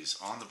say he's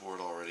on the board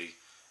already,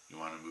 you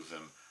want to move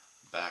him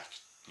back,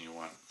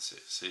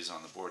 say he's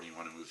on the board and you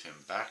want to move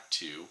him back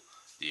to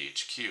the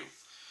HQ.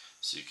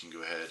 So you can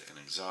go ahead and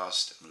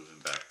exhaust and move him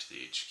back to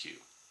the HQ.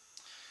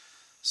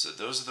 So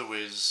those are the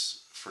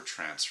ways for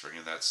transferring,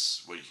 and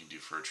that's what you can do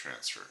for a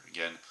transfer.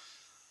 Again,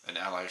 an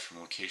ally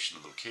from location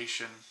to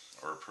location,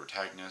 or a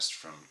protagonist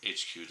from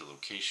HQ to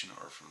location,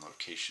 or from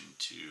location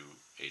to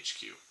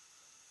HQ.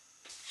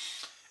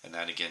 And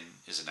that again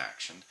is an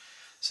action.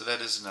 So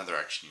that is another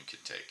action you can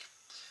take.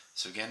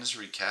 So again, as a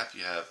recap,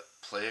 you have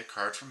play a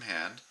card from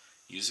hand,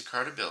 use a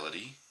card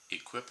ability,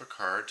 equip a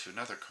card to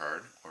another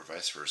card, or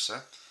vice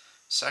versa,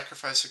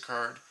 sacrifice a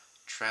card,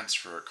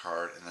 transfer a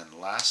card, and then the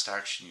last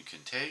action you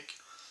can take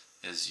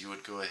is you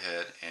would go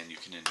ahead and you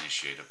can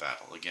initiate a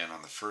battle. Again,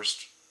 on the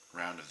first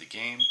round of the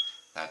game,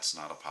 that's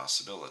not a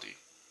possibility.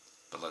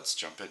 But let's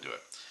jump into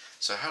it.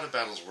 So how do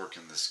battles work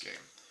in this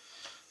game?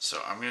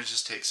 So I'm going to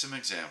just take some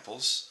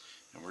examples,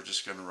 and we're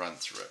just going to run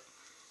through it.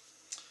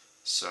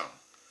 So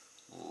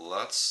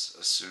let's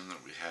assume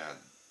that we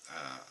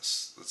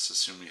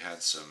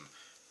had some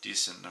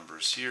decent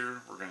numbers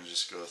here. We're going to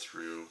just go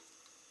through.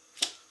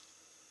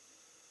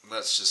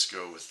 Let's just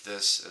go with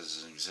this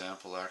as an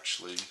example.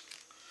 Actually,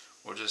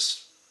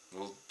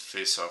 we'll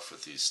face off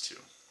with these two.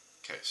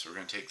 Okay, so we're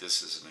going to take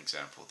this as an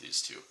example of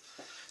these two.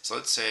 So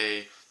let's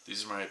say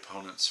these are my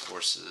opponent's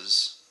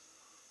forces,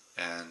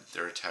 and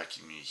they're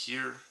attacking me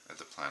here at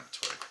the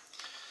planetoid.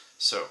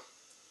 So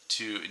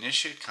to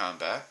initiate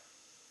combat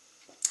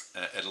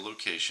at a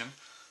location,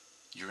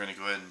 you're going to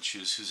go ahead and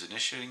choose who's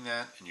initiating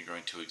that, and you're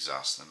going to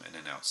exhaust them and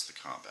announce the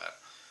combat.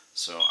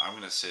 So I'm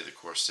going to say the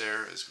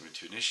Corsair is going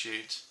to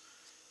initiate,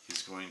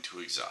 he's going to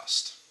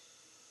exhaust.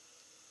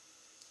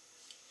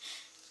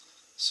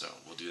 So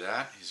we'll do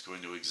that, he's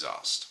going to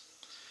exhaust.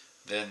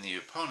 Then the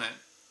opponent,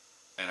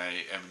 and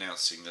I am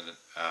announcing that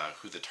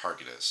who the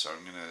target is. So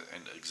I'm going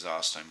to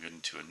exhaust, I'm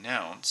going to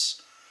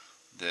announce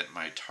that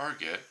my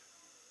target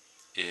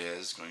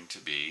is going to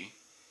be,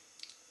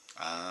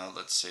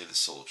 let's say, the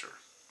soldier.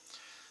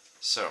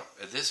 So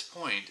at this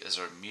point, as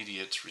our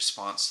immediate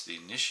response to the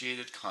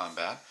initiated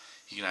combat,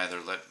 he can either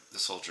let the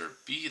soldier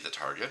be the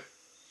target,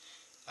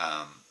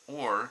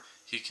 or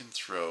he can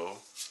throw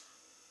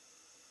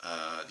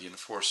the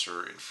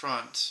enforcer in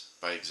front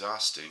by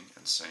exhausting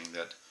and saying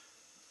that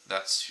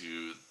that's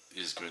who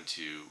is going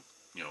to,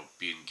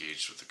 be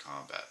engaged with the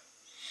combat.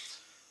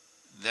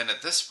 Then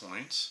at this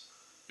point,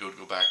 it would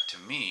go back to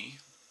me,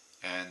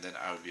 and then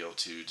I would be able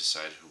to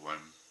decide who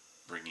I'm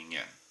bringing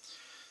in.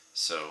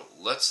 So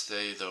let's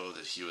say, though,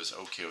 that he was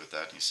okay with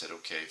that, and he said,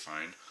 okay,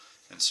 fine.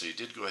 And so he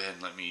did go ahead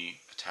and let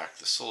me attack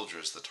the soldier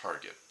as the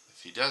target.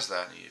 If he does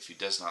that, if he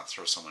does not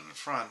throw someone in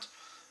front,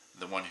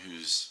 the one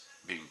who's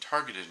being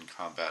targeted in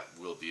combat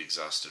will be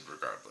exhausted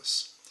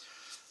regardless.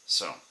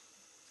 So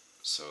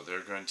they're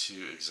going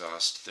to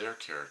exhaust their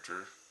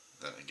character,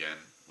 that again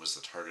was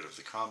the target of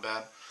the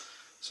combat.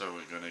 So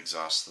we're going to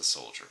exhaust the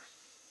soldier.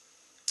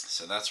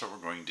 So that's what we're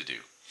going to do.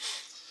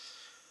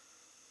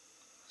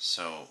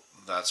 So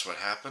that's what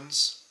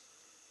happens,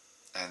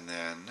 and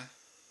then,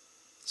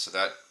 so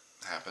that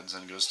happens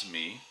and goes to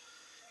me,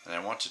 and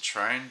I want to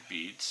try and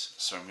beat,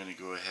 so I'm going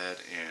to go ahead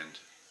and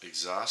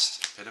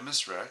exhaust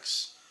Epitimus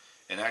Rex,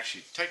 and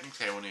actually,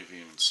 technically I wouldn't have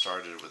even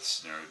started with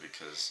scenario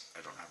because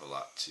I don't have a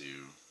lot to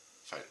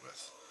fight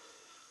with.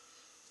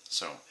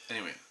 So,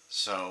 anyway,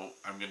 so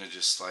I'm going to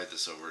just slide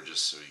this over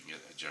just so you can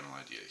get a general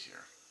idea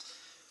here.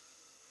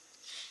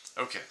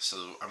 Okay, so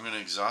I'm going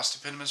to exhaust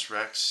Epitimus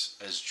Rex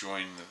as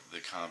joining the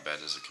combat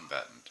as a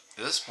combatant.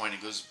 At this point,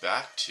 it goes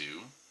back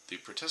to the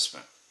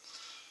participant.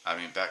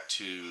 Back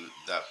to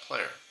that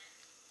player.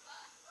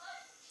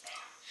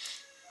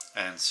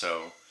 And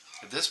so,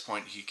 at this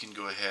point, he can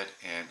go ahead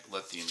and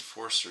let the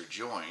enforcer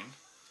join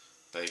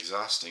by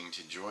exhausting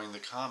to join the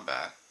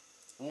combat,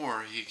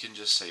 or he can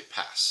just say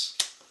pass.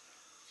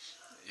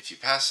 If he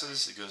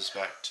passes, it goes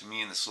back to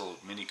me in this little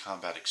mini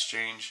combat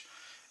exchange.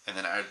 And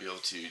then I'd be able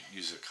to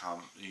use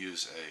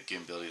a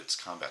game ability that's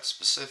combat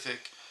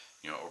specific,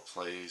 or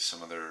play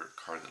some other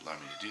card that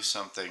allowed me to do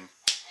something.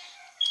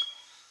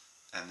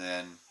 And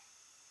then,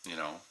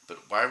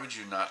 but why would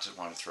you not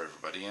want to throw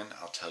everybody in?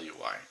 I'll tell you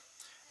why.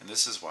 And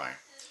this is why.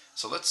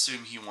 So let's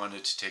assume he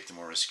wanted to take the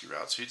more risky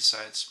route. So he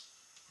decides,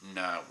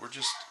 nah,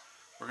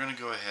 we're going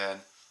to go ahead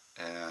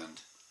and,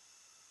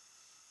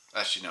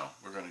 actually no,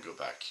 we're going to go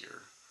back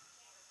here.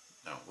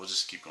 No, we'll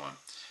just keep going.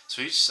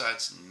 So he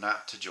decides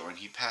not to join.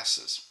 He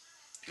passes.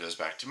 It goes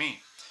back to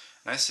me.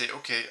 And I say,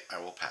 okay, I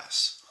will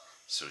pass.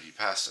 So he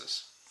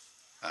passes.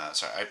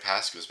 I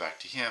pass, goes back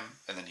to him,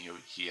 and then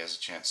he has a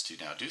chance to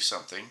now do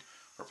something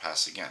or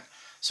pass again.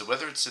 So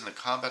whether it's in the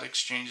combat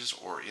exchanges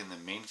or in the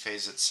main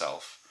phase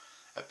itself,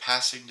 a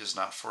passing does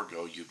not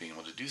forego you being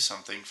able to do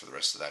something for the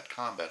rest of that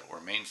combat or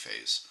main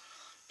phase.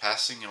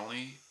 Passing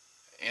only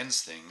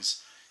ends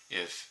things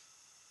if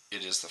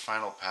it is the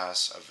final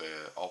pass of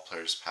all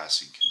players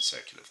passing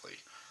consecutively.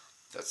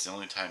 That's the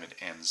only time it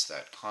ends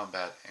that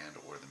combat and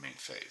or the main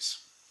phase.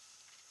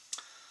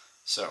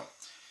 So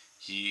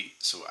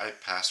I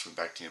passed, went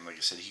back to him. Like I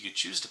said, he could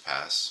choose to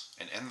pass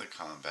and end the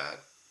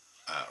combat,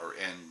 or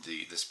end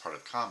this part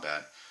of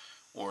combat,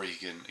 or he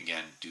can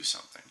again do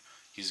something.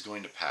 He's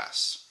going to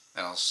pass,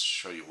 and I'll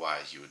show you why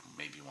he would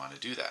maybe want to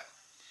do that.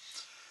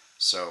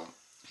 So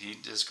he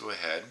does go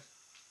ahead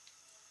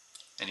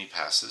and he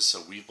passes.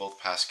 So we both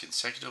pass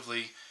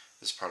consecutively.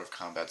 This part of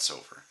combat's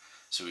over.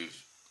 So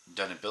we've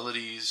done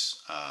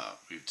abilities.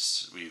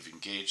 We've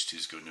engaged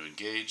who's going to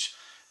engage.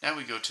 Now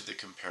we go to the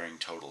comparing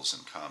totals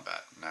in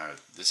combat. Now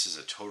this is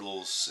a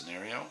totals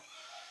scenario,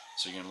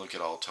 so you're going to look at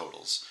all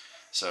totals.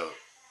 So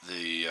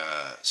the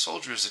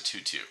soldier is a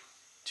 2-2.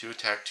 2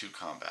 attack, 2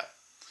 combat.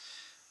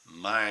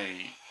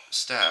 My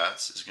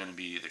stats is going to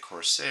be the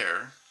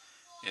Corsair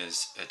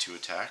is a 2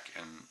 attack,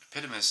 and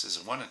Epitimus is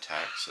a 1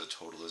 attack, so the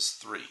total is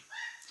 3.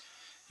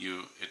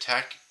 You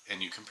attack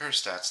and you compare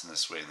stats in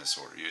this way, in this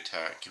order. You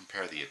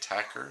compare the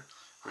attacker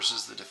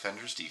versus the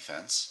defender's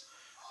defense,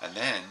 and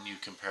then you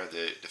compare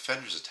the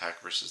defender's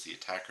attack versus the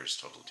attacker's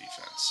total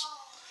defense.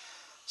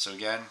 So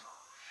again,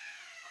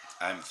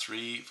 I'm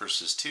 3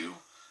 versus 2.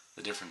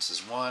 The difference is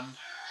 1.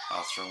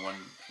 I'll throw 1.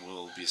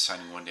 We'll be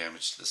assigning 1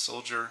 damage to the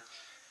soldier.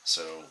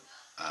 So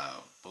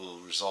we'll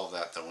resolve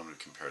that when we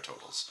compare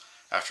totals.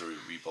 After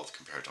we both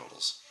compare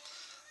totals.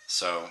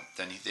 So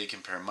then they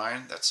compare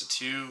mine. That's a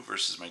 2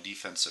 versus my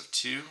defense of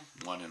 2.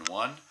 1 and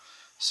 1.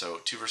 So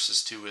 2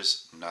 versus 2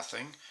 is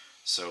nothing.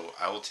 So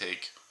I will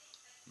take.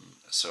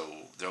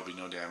 So there will be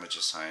no damage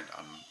assigned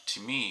to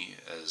me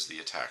as the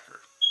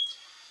attacker.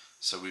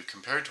 So we've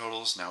compared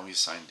totals. Now we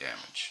assign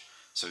damage.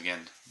 So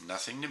again,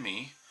 nothing to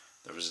me.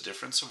 There was a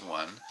difference of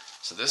 1.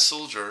 So this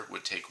soldier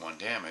would take 1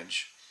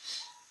 damage,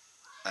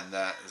 and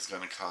that is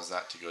going to cause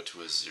that to go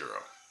to a 0.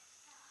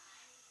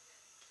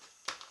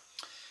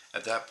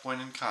 At that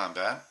point in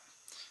combat,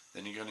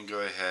 then you're going to go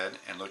ahead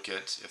and look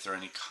at if there are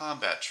any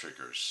combat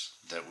triggers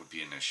that would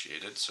be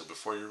initiated. So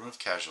before you remove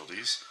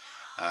casualties,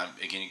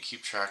 again, you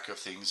keep track of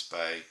things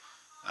by,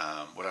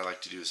 what I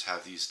like to do is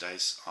have these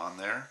dice on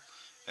there,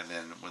 and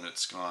then when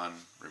it's gone,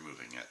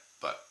 removing it.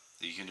 But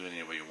you can do it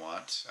any way you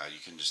want. You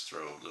can just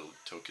throw little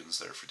tokens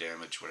there for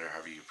damage,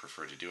 whatever you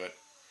prefer to do it.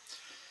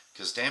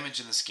 Because damage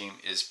in this game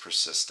is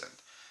persistent.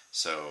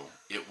 So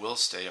it will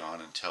stay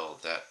on until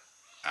that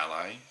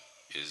ally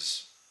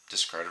is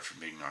discarded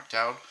from being knocked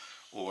out,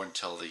 or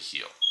until they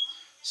heal.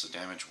 So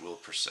damage will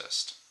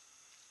persist.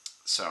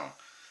 So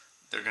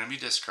they're going to be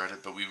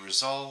discarded, but we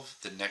resolve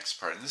the next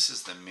part, and this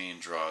is the main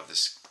draw of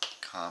this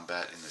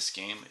combat in this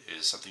game,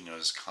 is something known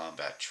as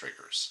combat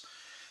triggers.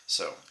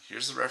 So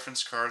here's the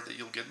reference card that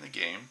you'll get in the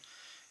game.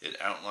 It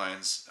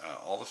outlines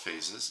all the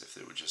phases. If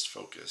they would just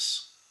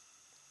focus.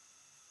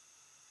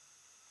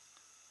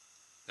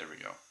 There we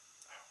go.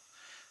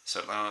 So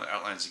it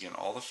outlines again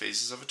all the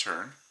phases of a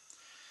turn.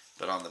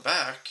 But on the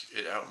back,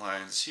 it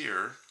outlines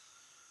here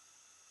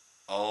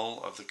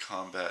all of the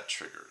combat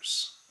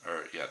triggers.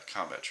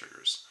 Combat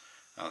triggers.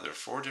 There are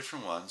 4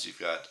 different ones. You've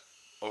got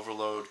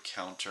overload,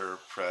 counter,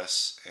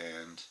 press,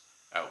 and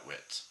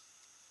outwit.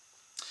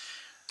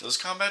 Those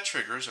combat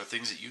triggers are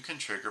things that you can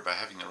trigger by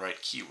having the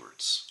right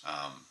keywords,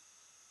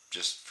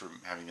 just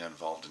from having them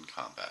involved in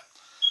combat.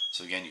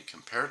 So again, you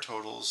compare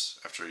totals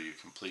after you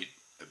complete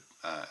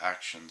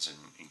actions and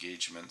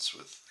engagements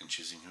and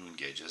choosing who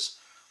engages.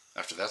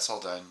 After that's all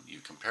done, you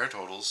compare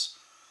totals,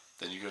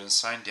 then you go to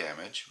assign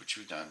damage, which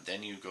we've done,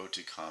 then you go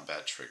to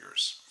combat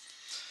triggers.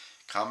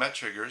 Combat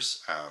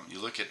triggers, you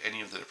look at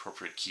any of the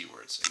appropriate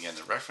keywords. Again,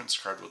 the reference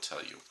card will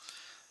tell you.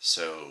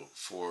 So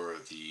for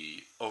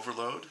the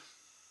overload,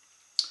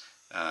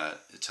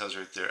 it tells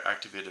you right there,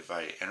 activated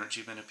by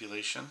energy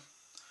manipulation.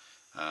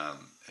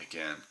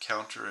 Again,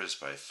 counter is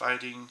by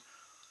fighting,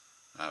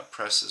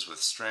 press is with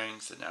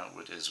strength, and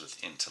outwit is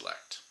with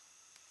intellect.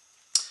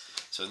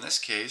 So in this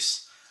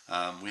case,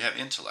 we have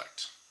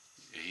intellect.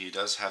 He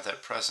does have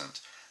that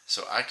present.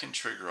 So I can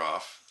trigger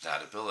off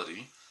that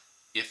ability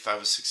if I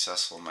was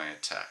successful in my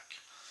attack.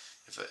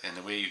 And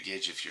the way you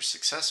gauge if you're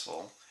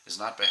successful is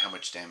not by how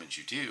much damage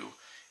you do,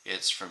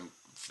 it's from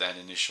that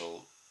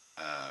initial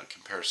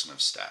comparison of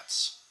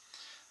stats.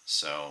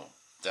 So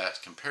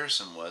that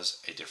comparison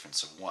was a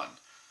difference of 1.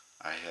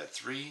 I had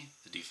 3,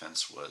 the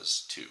defense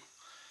was 2.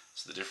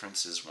 So the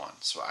difference is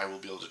 1. So I will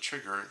be able to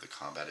trigger the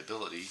combat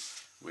ability,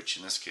 which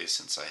in this case,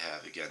 since I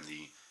have, again,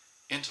 the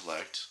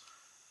intellect,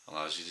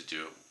 allows you to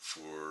do it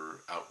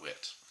for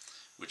outwit,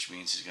 which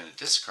means he's going to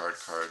discard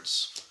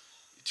cards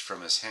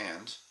from his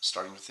hand,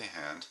 starting with the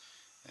hand,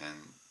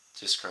 and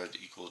discard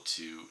equal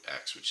to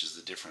X, which is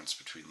the difference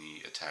between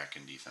the attack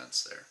and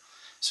defense there.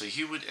 So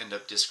he would end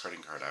up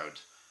discarding card. I would,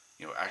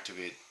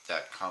 activate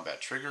that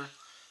combat trigger,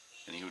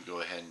 and he would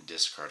go ahead and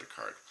discard a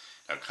card.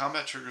 Now,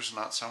 combat triggers are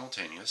not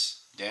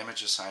simultaneous.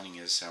 Damage assigning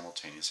is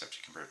simultaneous after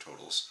you compare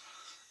totals,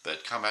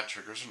 but combat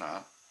triggers are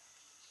not.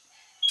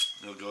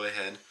 You'll go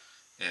ahead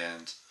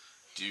and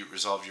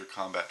resolve your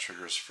combat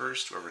triggers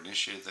first, whoever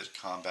initiated the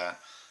combat,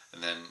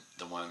 and then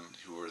the one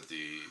who were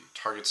the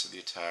targets of the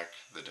attack,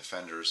 the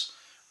defenders,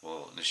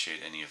 will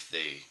initiate any if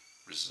they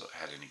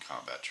had any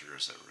combat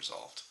triggers that were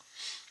resolved.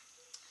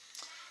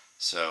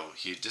 So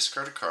he'd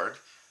discard a card,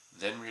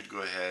 then we'd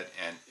go ahead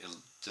and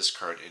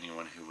discard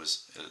anyone who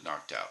was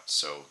knocked out.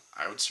 So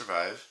I would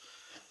survive,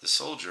 the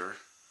soldier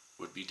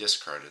would be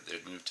discarded,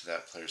 they'd move to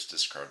that player's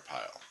discard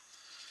pile.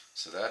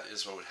 So that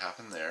is what would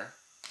happen there.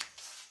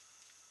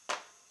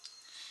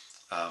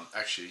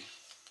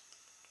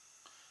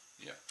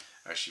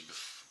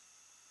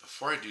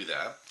 Before I do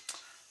that,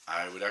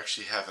 I would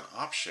actually have an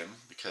option,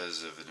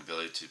 because of an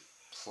ability to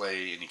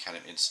play any kind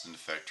of instant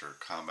effect or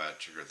combat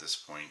trigger at this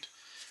point,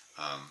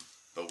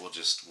 but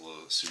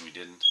we'll assume we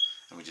didn't,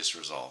 and we just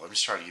resolve. I'm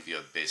just trying to give you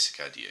a basic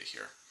idea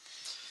here.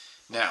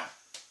 Now,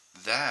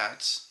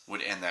 that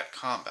would end that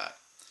combat.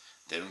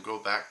 Then we'll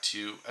go back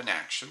to an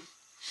action,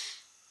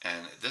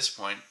 and at this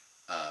point,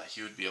 my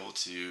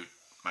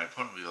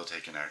opponent would be able to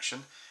take an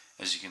action.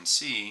 As you can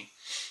see,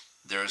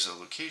 there's a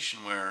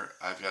location where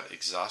I've got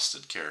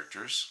exhausted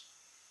characters,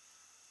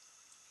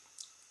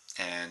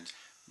 And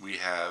we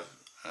have,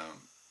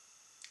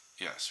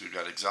 yes, we've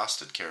got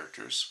exhausted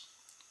characters,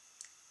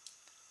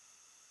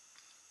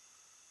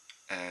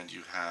 and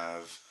you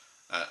have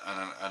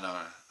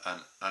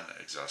an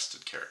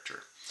unexhausted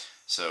character.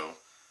 So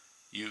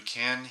you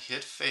can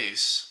hit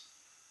face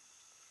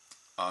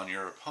on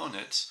your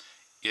opponent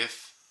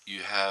if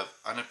you have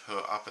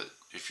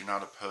if you're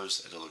not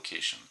opposed at a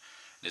location.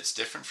 And it's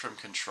different from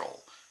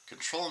control.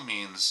 Control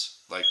means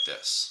like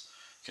this.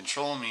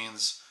 Control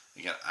means,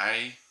 again,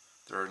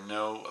 there are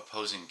no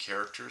opposing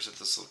characters at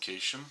this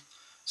location,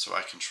 so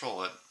I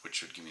control it,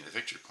 which would give me the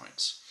victory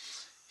points.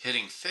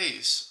 Hitting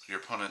face, your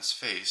opponent's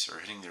face, or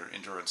hitting their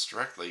endurance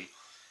directly,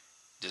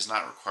 does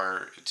not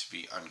require it to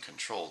be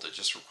uncontrolled. It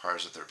just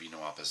requires that there be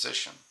no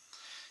opposition.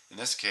 In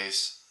this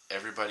case,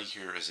 everybody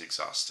here is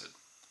exhausted.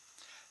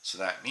 So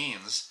that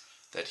means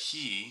that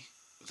he,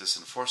 this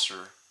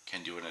enforcer,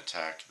 can do an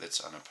attack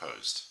that's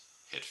unopposed.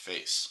 Hit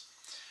face.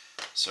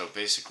 So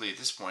basically at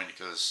this point it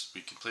goes,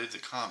 we completed the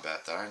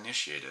combat that I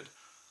initiated,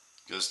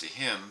 it goes to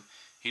him,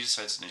 he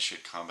decides to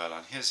initiate combat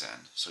on his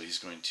end. So he's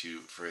going to,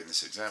 for in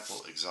this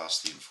example,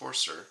 exhaust the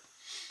enforcer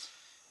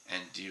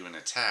and do an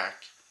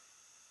attack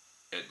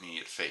at me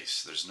at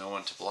face. There's no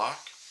one to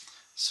block,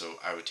 so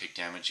I would take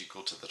damage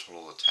equal to the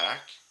total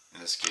attack.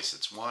 In this case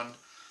it's 1,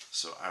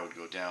 so I would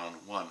go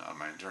down 1 on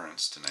my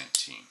endurance to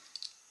 19,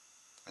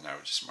 and I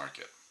would just mark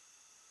it.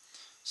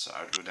 So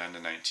I would go down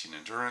to 19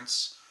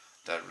 endurance.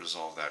 That would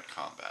resolve that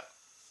combat.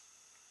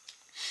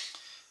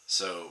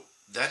 So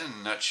that in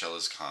a nutshell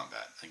is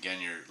combat.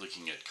 Again, you're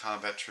looking at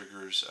combat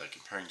triggers,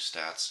 comparing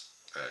stats,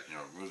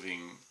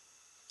 removing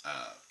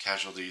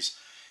casualties.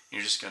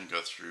 You're just going to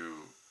go through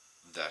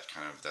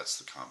that's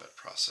the combat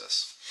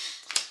process.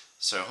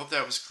 So I hope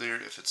that was clear.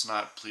 If it's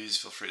not, please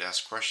feel free to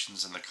ask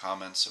questions in the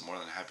comments. I'm more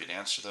than happy to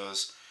answer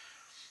those.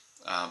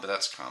 But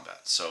that's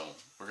combat. So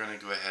we're going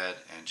to go ahead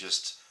and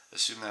just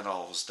assume that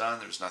all was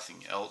done. There's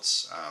nothing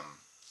else.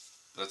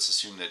 Let's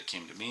assume that it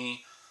came to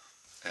me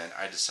and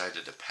I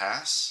decided to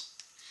pass.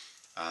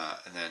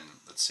 And then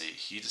let's say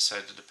he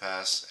decided to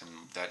pass,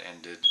 and that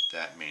ended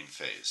that main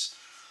phase.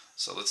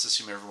 So let's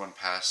assume everyone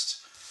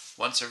passed.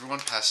 Once everyone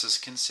passes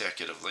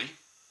consecutively,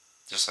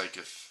 just like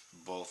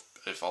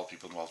if all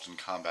people involved in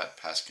combat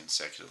pass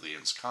consecutively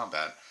in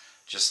combat,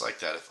 just like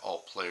that, if all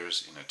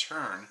players in a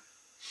turn,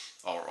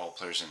 or all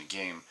players in a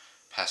game,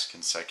 pass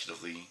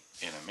consecutively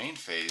in a main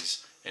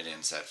phase, it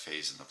ends that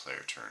phase in the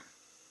player turn.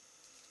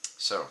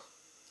 So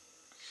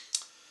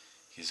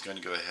he's going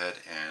to go ahead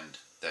and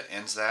that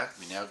ends that.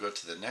 We now go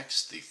to the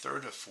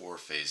third of 4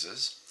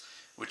 phases,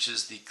 which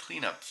is the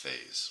cleanup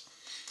phase.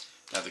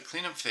 Now the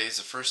cleanup phase,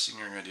 the first thing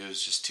you're going to do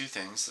is just 2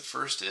 things. The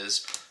first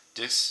is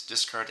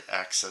discard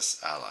access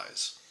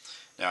allies.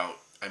 Now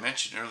I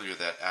mentioned earlier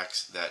that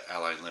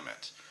ally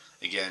limit.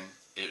 Again,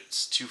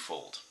 it's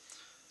twofold.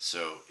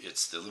 So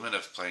it's the limit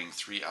of playing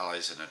 3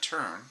 allies in a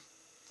turn,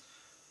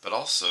 but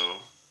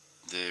also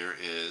there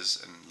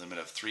is a limit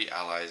of 3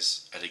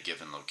 allies at a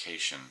given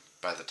location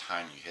by the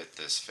time you hit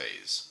this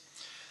phase.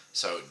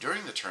 So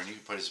during the turn, you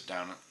can put it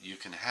down. You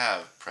can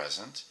have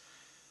present,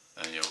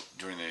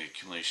 during the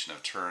accumulation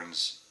of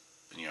turns,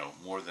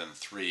 more than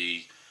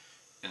 3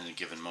 in a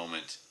given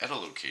moment at a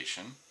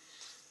location.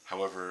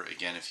 However,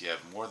 again, if you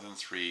have more than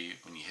 3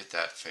 when you hit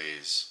that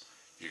phase,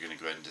 you're going to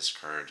go ahead and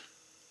discard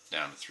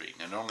down to 3.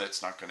 Now, normally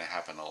it's not going to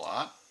happen a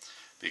lot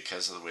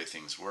because of the way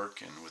things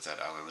work, and with that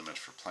ally limit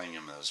for playing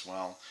them as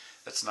well,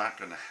 that's not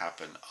going to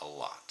happen a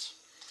lot.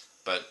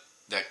 But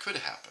that could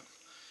happen.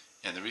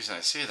 And the reason I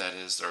say that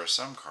is there are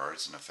some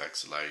cards and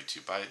effects that allow you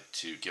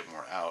to get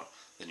more out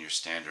than your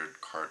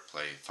standard card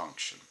play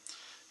function.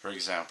 For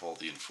example,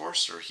 the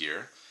Enforcer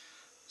here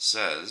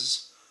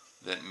says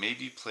that may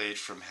be played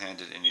from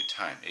hand at any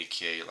time,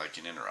 aka like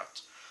an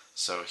interrupt.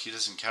 So he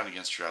doesn't count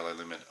against your ally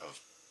limit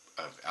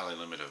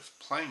of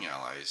playing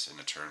allies in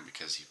a turn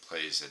because he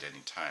plays at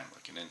any time,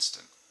 like an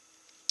instant.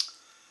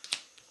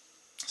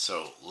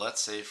 So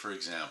let's say, for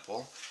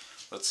example,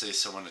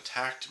 someone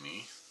attacked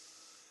me,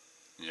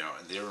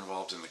 and they were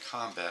involved in the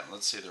combat, and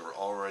let's say there were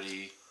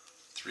already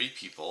 3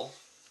 people.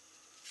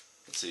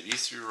 Let's say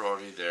these 3 were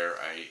already there.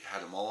 I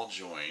had them all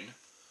join,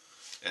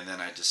 and then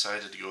I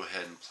decided to go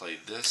ahead and play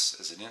this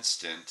as an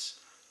instant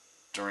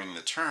during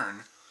the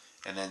turn,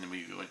 and then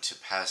we went to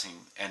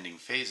ending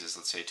phases.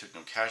 Let's say I took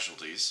no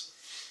casualties,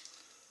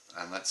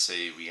 and let's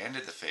say we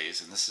ended the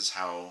phase, and this is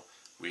how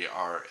we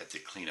are at the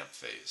cleanup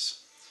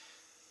phase.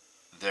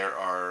 There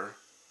are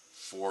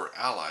 4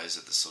 allies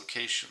at this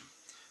location,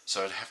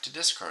 so I'd have to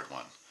discard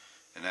one.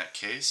 In that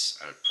case,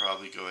 I would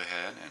probably go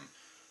ahead and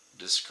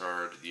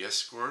discard the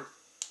escort,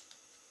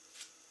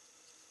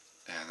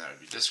 and that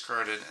would be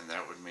discarded, and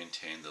that would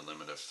maintain the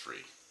limit of 3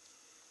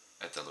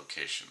 at the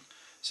location.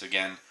 So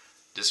again,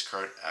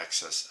 discard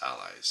access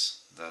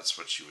allies. That's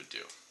what you would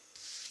do.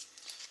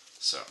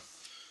 So,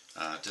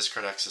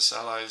 discard access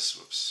allies,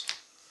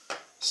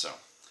 So,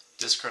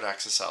 discard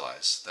access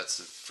allies. That's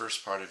the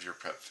first part of your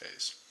prep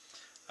phase.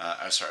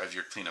 Of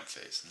your cleanup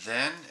phase.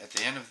 Then, at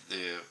the end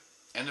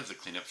of the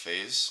cleanup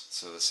phase,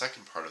 so the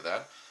second part of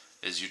that,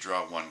 is you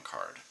draw 1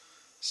 card.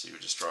 So you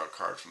would just draw a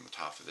card from the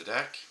top of the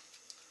deck,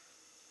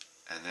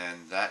 and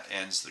then that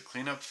ends the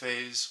cleanup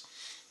phase.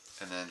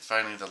 And then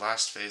finally the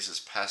last phase is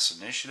pass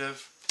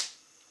initiative.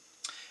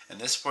 And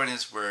this point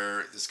is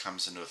where this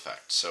comes into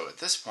effect. So at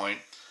this point,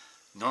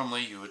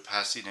 normally you would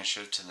pass the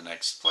initiative to the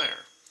next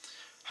player.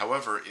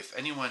 However, if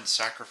anyone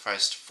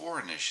sacrificed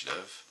 4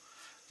 initiative,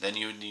 then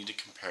you would need to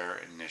compare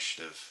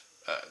initiative,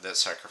 that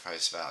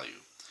sacrifice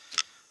value.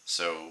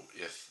 So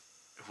if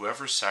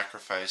whoever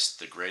sacrificed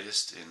the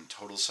greatest in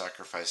total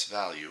sacrifice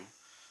value,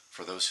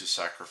 for those who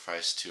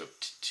sacrificed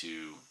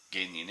to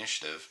gain the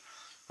initiative,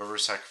 whoever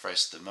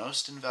sacrificed the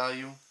most in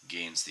value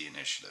gains the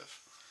initiative.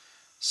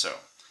 So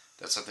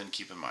that's something to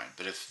keep in mind.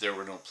 But if there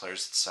were no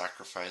players that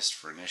sacrificed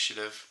for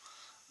initiative,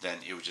 then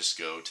it would just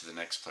go to the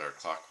next player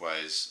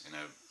clockwise. In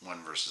a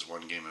 1 versus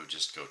 1 game, it would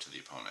just go to the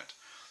opponent.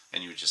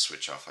 And you would just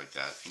switch off like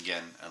that,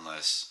 again,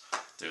 unless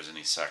there's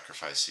any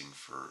sacrificing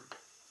for,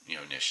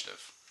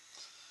 initiative.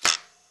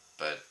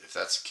 But if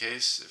that's the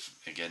case, if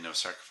again no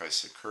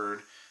sacrifice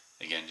occurred,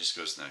 again just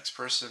goes to the next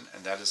person,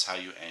 and that is how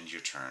you end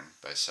your turn,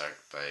 by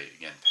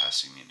again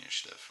passing the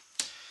initiative.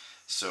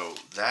 So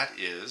that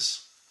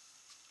is,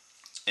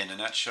 in a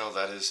nutshell,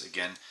 that is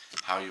again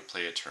how you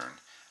play a turn.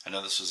 I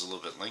know this was a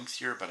little bit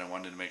lengthier, but I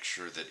wanted to make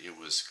sure that it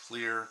was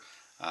clear,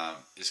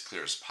 as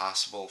clear as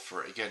possible,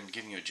 for again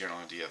giving you a general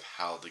idea of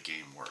how the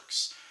game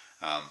works.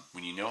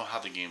 When you know how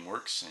the game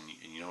works and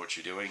you know what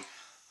you're doing,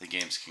 the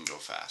games can go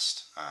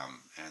fast,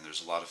 and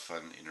there's a lot of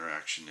fun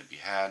interaction to be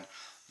had.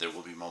 There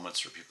will be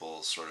moments where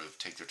people sort of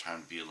take their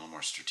time to be a little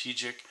more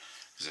strategic,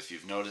 because if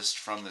you've noticed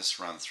from this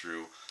run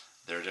through,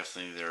 there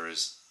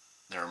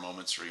are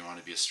moments where you want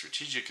to be as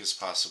strategic as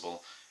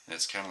possible, and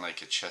it's kind of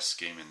like a chess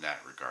game in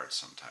that regard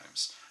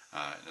sometimes,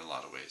 in a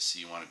lot of ways. So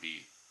you want to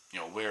be,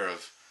 aware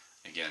of,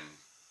 again,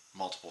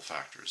 multiple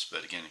factors,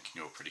 but again, it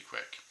can go pretty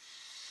quick.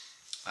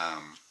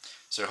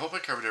 So I hope I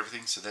covered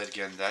everything. So that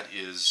again, that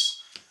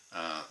is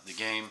the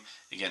game.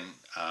 Again,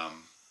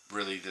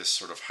 really this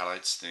sort of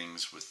highlights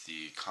things with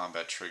the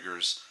combat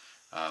triggers.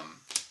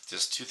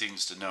 Just 2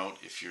 things to note: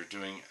 if you're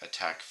doing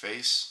attack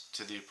face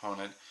to the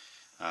opponent,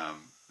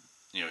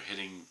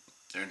 hitting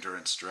their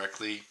endurance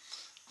directly,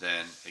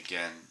 then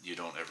again you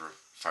don't ever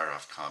fire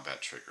off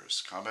combat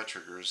triggers. Combat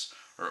triggers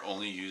are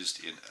only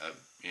used in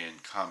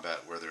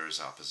combat where there is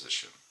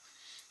opposition.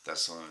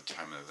 That's the only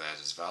time that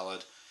is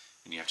valid,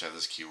 and you have to have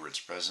those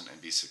keywords present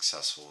and be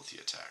successful with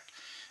the attack.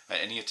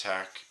 Any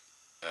attack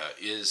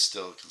is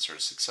still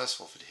considered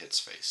successful if it hits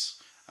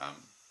face,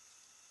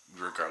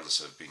 regardless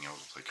of being able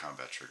to play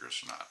combat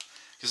triggers or not.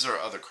 Because there are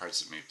other cards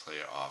that may play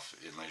off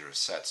in later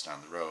sets down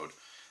the road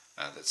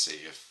that say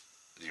if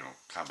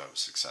combat was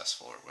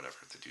successful or whatever,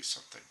 they do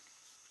something.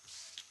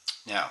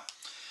 Now,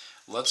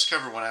 let's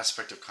cover one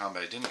aspect of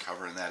combat I didn't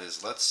cover, and that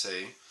is, let's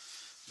say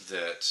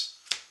that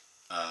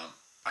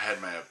I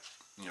had my,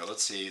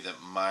 let's say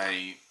that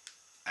my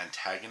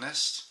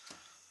antagonist,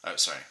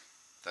 sorry,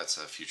 that's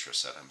a future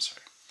set, I'm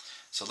sorry.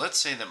 So let's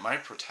say that my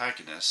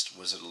protagonist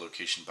was at a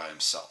location by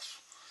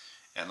himself,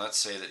 and let's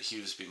say that he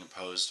was being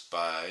opposed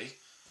by,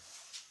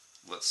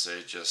 let's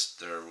say just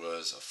there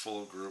was a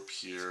full group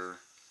here.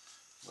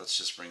 Let's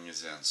just bring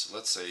these in. So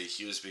let's say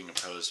he was being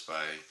opposed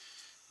by,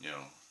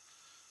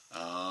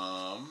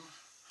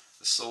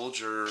 the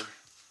soldier,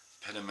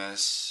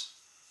 Pedimus,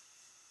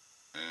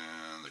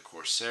 and the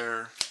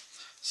Corsair.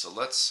 So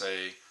let's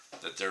say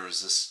that there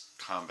was this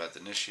combat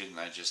that initiated, and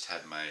I just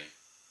had my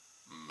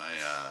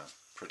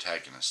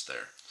protagonist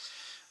there.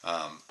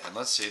 And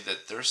let's say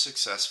that they're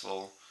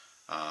successful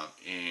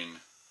in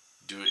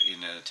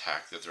an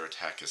attack, that their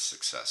attack is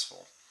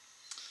successful.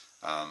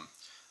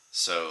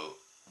 So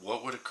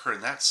what would occur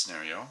in that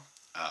scenario,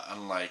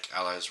 unlike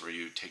allies where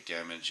you take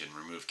damage and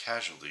remove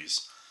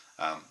casualties,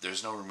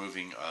 there's no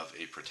removing of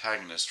a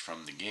protagonist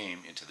from the game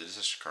into the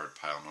discard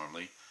pile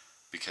normally,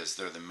 because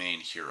they're the main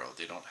hero.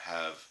 They don't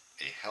have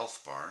a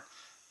health bar.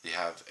 They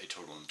have a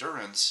total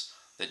endurance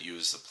that you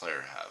as the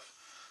player have.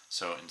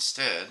 So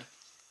instead,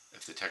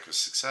 if the attack was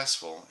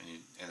successful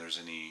and there's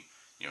any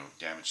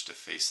damage to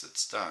face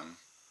that's done,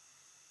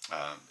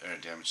 or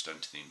damage done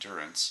to the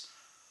endurance,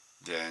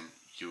 then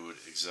you would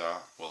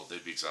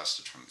they'd be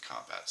exhausted from the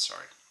combat.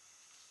 Sorry.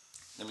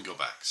 Let me go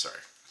back. Sorry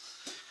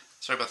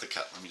about the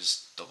cut. Let me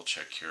just double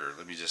check here.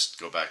 Let me just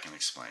go back and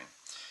explain.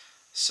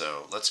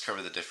 So let's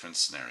cover the different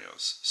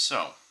scenarios.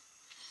 So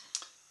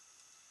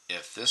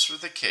if this were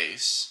the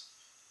case,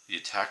 the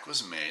attack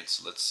was made.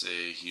 So let's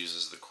say he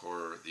uses the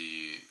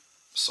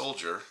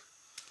soldier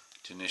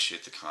to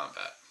initiate the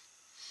combat.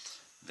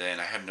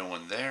 Then I have no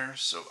one there,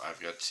 so I've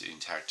got to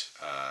intact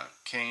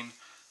Kane.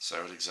 So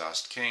I would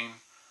exhaust Kane.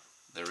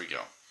 There we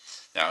go.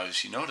 Now,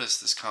 as you notice,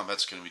 this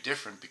combat's going to be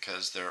different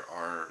because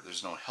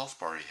there's no health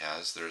bar he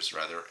has. There's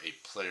rather a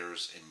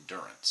player's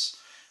endurance,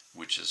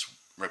 which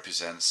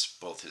represents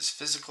both his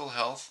physical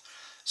health.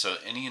 So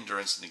any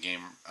endurance in the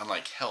game,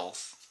 unlike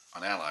health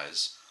on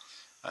allies,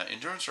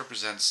 endurance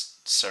represents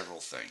several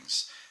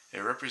things.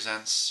 It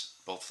represents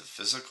both the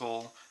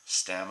physical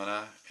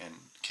stamina and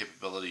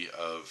capability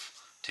of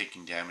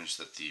taking damage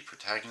that the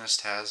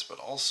protagonist has, but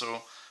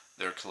also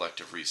their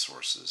collective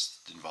resources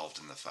involved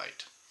in the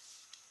fight.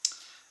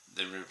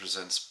 That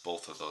represents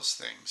both of those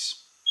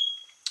things.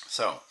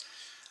 So,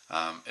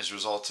 as a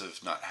result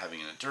of not having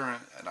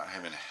not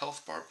having a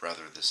health bar,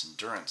 rather this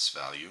endurance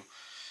value,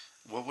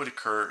 what would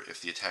occur if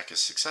the attack is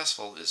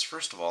successful is,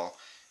 first of all,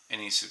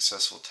 any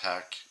successful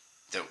attack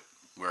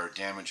where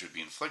damage would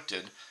be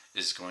inflicted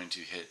is going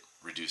to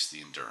reduce the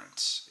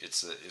endurance.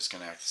 It's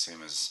going to act the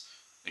same as,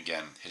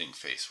 again, hitting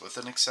face, with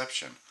an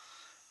exception.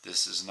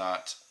 This is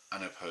not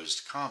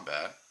unopposed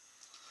combat.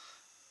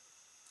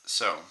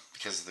 So,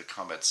 because the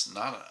combat's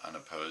not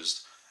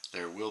unopposed,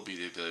 there will be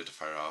the ability to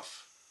fire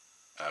off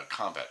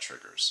combat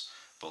triggers,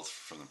 both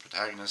from the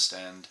protagonist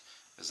end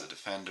as a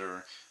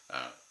defender,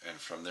 and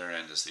from their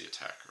end as the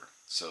attacker.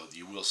 So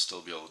you will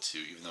still be able to,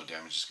 even though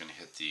damage is going to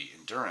hit the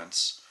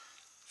endurance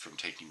from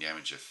taking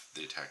damage if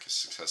the attack is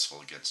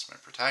successful against my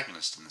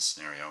protagonist in this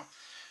scenario,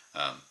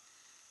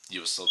 you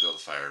will still be able to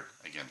fire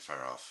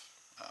off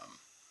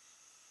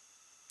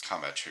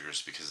combat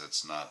triggers, because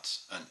it's not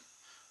an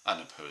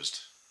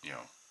unopposed,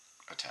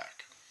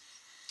 attack.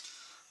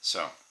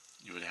 So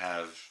you would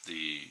have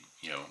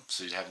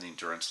so you'd have the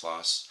endurance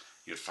loss.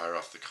 You would fire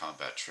off the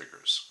combat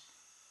triggers.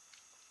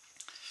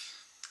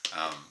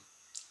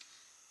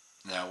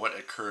 Now, what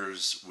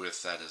occurs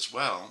with that as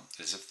well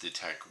is if the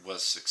attack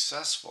was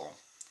successful,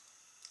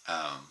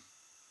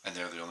 and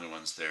they're the only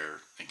ones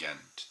there, again,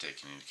 to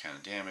take any kind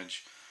of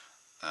damage,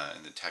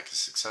 and the attack is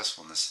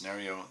successful in this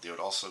scenario, they would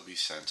also be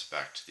sent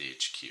back to the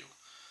HQ.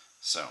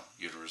 So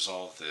you'd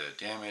resolve the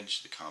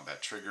damage, the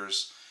combat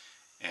triggers,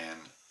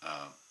 and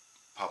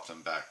pop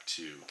them back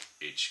to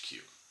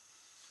HQ.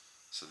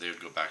 So they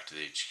would go back to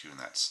the HQ in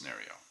that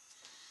scenario.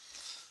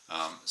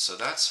 So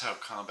that's how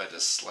combat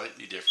is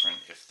slightly different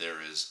if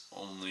there is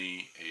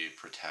only a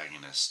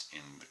protagonist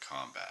in the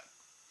combat.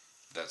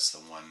 That's the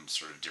one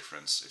sort of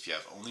difference. If you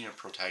have only a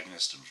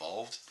protagonist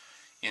involved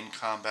in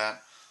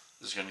combat,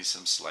 there's going to be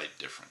some slight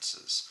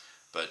differences.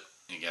 But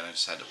again, I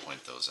just had to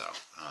point those out.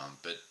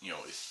 But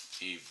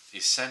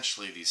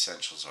essentially the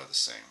essentials are the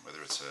same,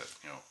 whether it's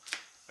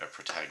a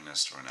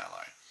protagonist or an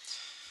ally.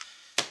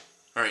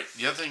 All right,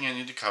 the other thing I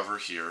need to cover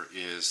here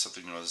is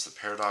something known as the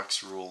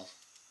paradox rule.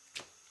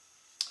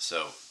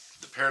 So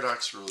the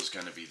paradox rule is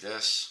going to be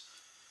this.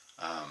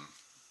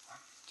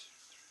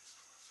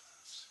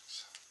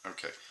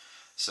 Okay,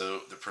 so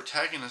the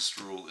protagonist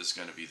rule is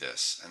going to be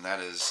this, and that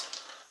is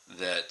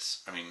that,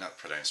 not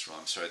protagonist rule,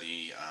 I'm sorry,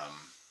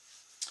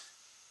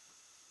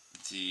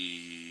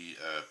 the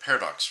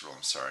paradox rule,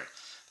 I'm sorry.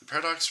 The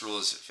paradox rule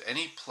is if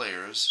any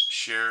players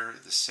share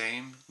the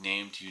same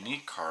named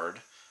unique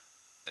card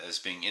as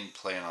being in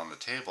play and on the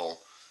table,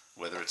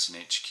 whether it's an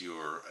HQ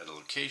or at a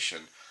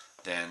location,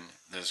 then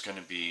there's going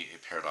to be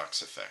a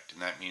paradox effect.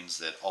 And that means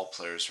that all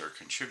players are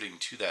contributing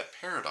to that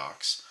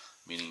paradox,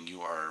 meaning you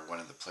are one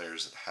of the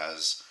players that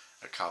has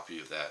a copy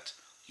of that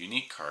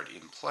unique card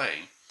in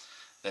play.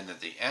 Then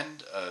at the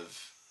end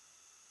of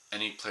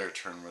any player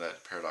turn where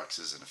that paradox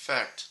is in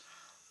effect,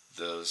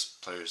 those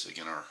players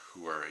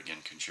who are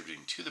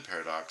contributing to the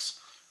paradox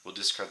will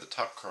discard the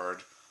top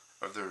card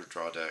of their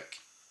draw deck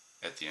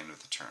at the end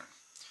of the turn.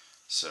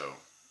 So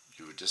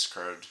you would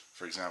discard,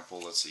 for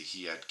example, let's say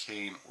he had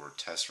Cain or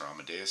Tess or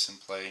Amadeus in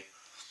play,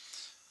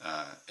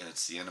 and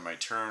it's the end of my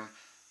turn.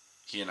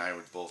 He and I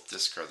would both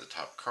discard the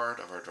top card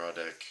of our draw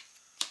deck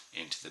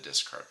into the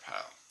discard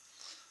pile.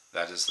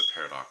 That is the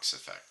paradox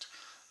effect.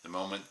 The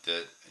moment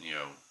that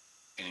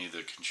any of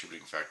the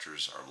contributing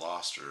factors are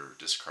lost or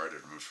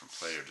discarded, removed from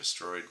play, or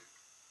destroyed,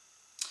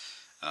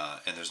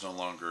 and there's no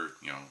longer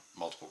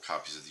multiple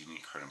copies of the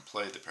unique card in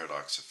play, the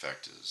paradox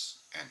effect is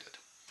ended.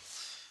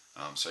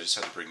 So I just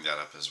had to bring that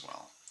up as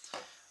well.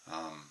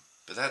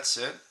 But that's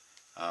it.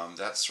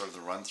 That's sort of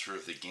the run through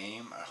of the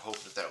game. I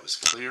hope that was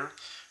clear.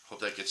 Hope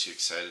that gets you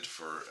excited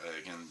for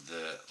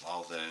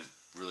all the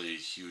really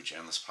huge,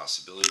 endless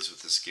possibilities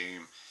with this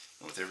game,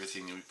 and with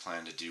everything that we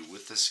plan to do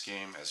with this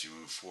game as we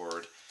move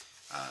forward,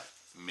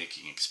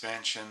 making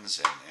expansions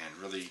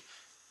and really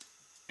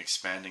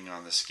expanding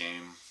on this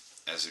game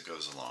as it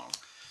goes along.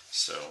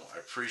 So I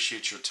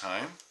appreciate your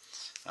time.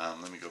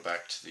 Let me go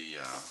back to the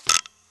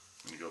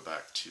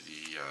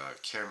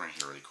camera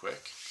here really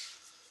quick.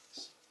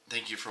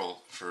 Thank you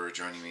for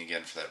joining me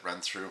again for that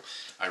run through.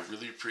 I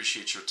really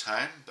appreciate your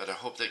time, but I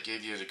hope that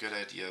gave you a good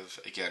idea of,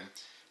 again,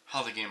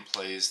 how the game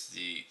plays,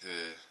 the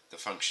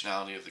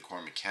functionality of the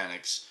core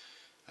mechanics.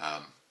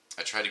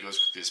 I tried to go as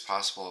quickly as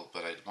possible,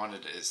 but I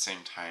wanted at the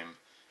same time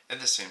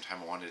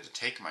I wanted to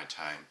take my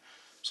time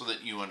so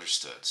that you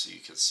understood, so you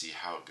could see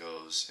how it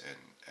goes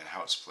and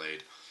how it's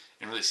played,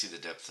 and really see the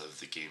depth of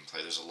the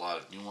gameplay. There's a lot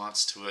of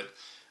nuance to it,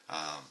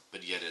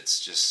 but yet it's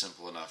just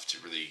simple enough to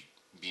really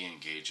be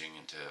engaging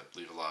and to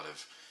leave a lot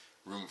of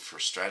room for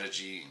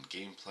strategy and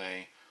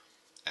gameplay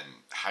and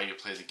how you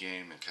play the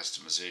game and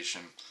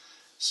customization.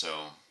 So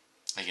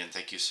again,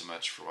 thank you so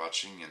much for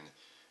watching, and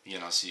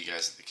again, I'll see you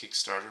guys at the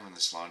Kickstarter when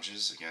this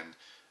launches. Again,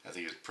 I'm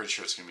pretty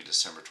sure it's going to be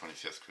December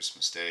 25th,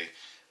 Christmas Day,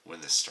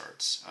 when this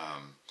starts.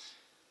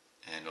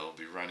 And it'll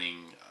be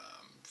running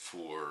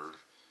for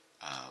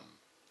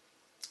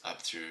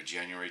up through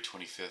January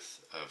 25th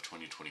of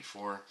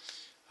 2024.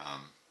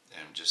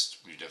 And just,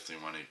 we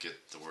definitely want to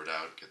get the word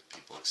out, get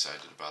people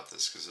excited about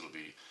this, because it'll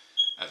be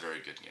a very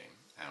good game,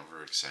 and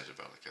we're excited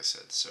about it, like I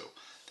said. So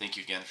thank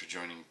you again for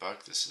joining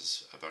Buck. This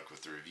is Buck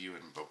with the Review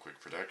and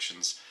Buckwick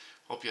Productions.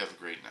 Hope you have a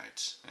great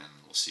night, and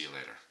we'll see you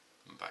later.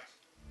 Bye.